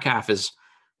the back half there's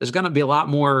going to be a lot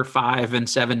more 5 and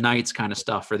 7 nights kind of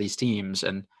stuff for these teams.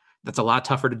 And that's a lot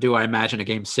tougher to do, I imagine, a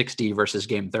game 60 versus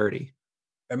game 30.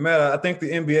 And Matt, I think the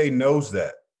NBA knows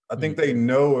that. I think they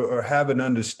know or have an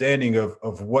understanding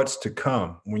of what's to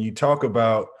come. When you talk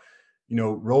about,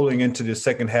 rolling into the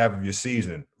second half of your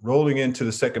season,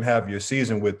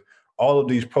 with all of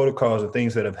these protocols and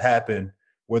things that have happened,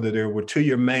 whether they were to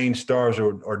your main stars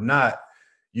or not,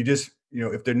 you just,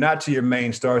 if they're not to your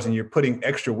main stars and you're putting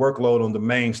extra workload on the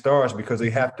main stars because they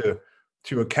have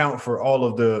to account for all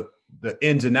of the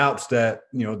ins and outs that,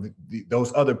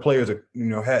 those other players,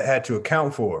 had to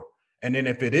account for. And then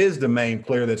if it is the main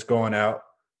player that's going out,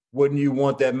 wouldn't you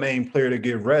want that main player to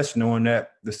get rest, knowing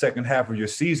that the second half of your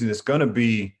season is going to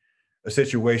be a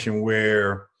situation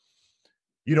where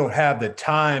you don't have the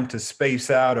time to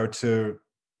space out or to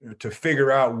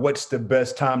figure out what's the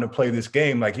best time to play this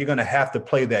game? Like, you're going to have to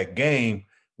play that game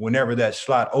whenever that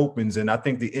slot opens. And I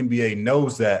think the NBA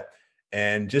knows that.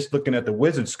 And just looking at the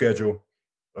Wizards schedule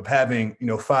of having,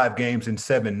 5 games in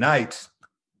 7 nights,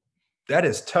 that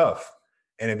is tough.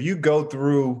 And if you go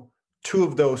through 2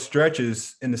 of those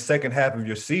stretches in the second half of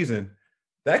your season,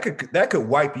 that could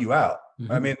wipe you out.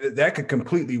 Mm-hmm. I mean, that could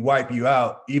completely wipe you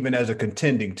out, even as a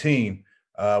contending team,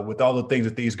 with all the things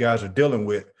that these guys are dealing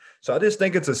with. So I just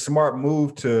think it's a smart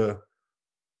move to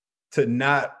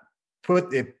not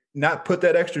put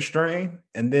that extra strain,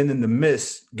 and then in the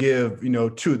midst give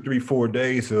 2, 3, 4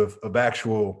 days of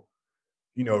actual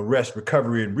rest,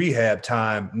 recovery, and rehab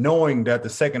time, knowing that the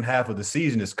second half of the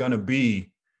season is going to be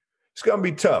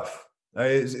tough.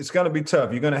 It's going to be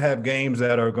tough. You're going to have games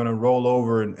that are going to roll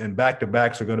over, and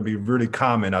back-to-backs are going to be really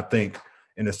common, I think,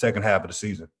 in the second half of the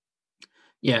season.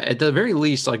 Yeah, at the very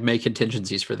least, like, make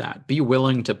contingencies for that. Be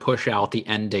willing to push out the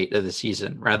end date of the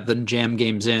season rather than jam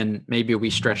games in. Maybe we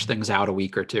stretch things out a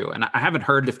week or two. And I haven't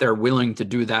heard if they're willing to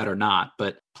do that or not,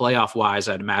 but playoff wise,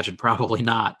 I'd imagine probably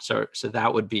not. So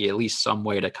that would be at least some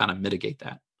way to kind of mitigate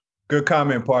that. Good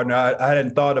comment, partner. I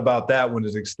hadn't thought about that one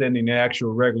as extending the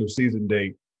actual regular season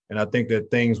date. And I think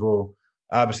that things will,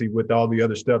 obviously, with all the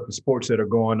other stuff, the sports that are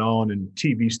going on and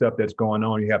TV stuff that's going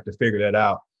on, you have to figure that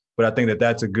out. But I think that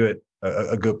that's a good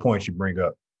point you bring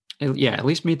up. Yeah, at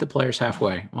least meet the players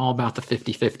halfway. All about the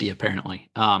 50-50, apparently.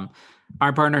 All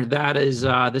right, partner, that is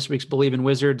this week's Believe in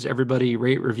Wizards. Everybody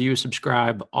rate, review,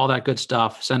 subscribe, all that good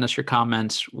stuff. Send us your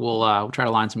comments. We'll try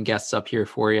to line some guests up here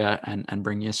for you and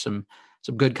bring you some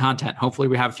good content. Hopefully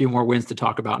we have a few more wins to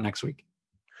talk about next week.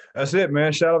 That's it,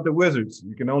 man. Shout out to Wizards.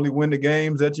 You can only win the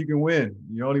games that you can win.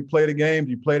 You only play the games.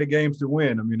 You play the games to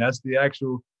win. I mean, that's the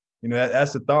actual –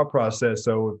 that's the thought process.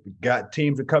 So if you got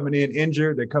teams are coming in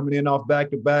injured, they're coming in off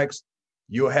back-to-backs,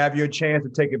 you'll have your chance to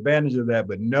take advantage of that.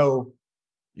 But no,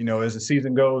 as the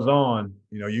season goes on,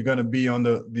 you're going to be on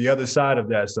the other side of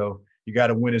that. So you got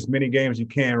to win as many games as you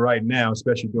can right now,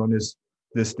 especially during this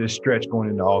stretch going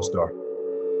into All-Star.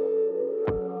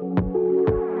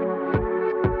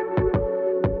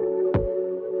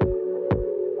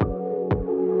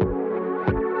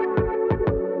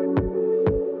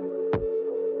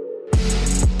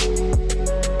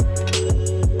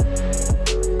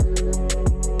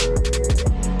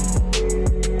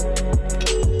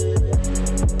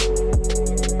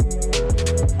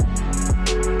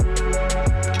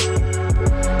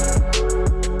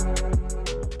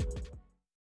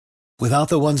 Without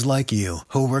the ones like you,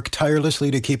 who work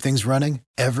tirelessly to keep things running,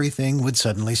 everything would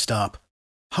suddenly stop.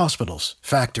 Hospitals,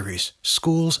 factories,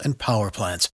 schools, and power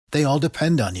plants, they all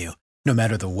depend on you. No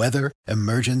matter the weather,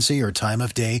 emergency, or time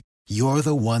of day, you're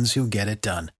the ones who get it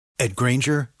done. At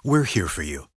Grainger, we're here for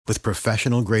you with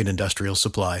professional-grade industrial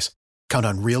supplies. Count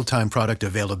on real-time product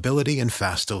availability and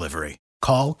fast delivery.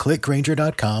 Call, click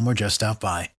Grainger.com, or just stop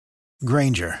by.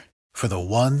 Grainger, for the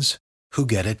ones who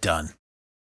get it done.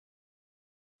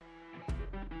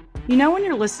 You know when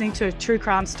you're listening to a true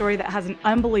crime story that has an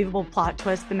unbelievable plot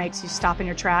twist that makes you stop in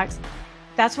your tracks?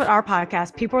 That's what our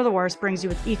podcast, People Are the Worst, brings you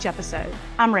with each episode.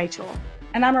 I'm Rachel.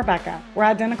 And I'm Rebecca. We're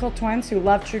identical twins who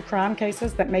love true crime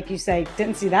cases that make you say,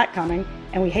 didn't see that coming,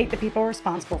 and we hate the people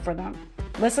responsible for them.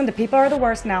 Listen to People Are the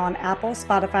Worst now on Apple,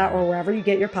 Spotify, or wherever you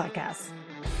get your podcasts.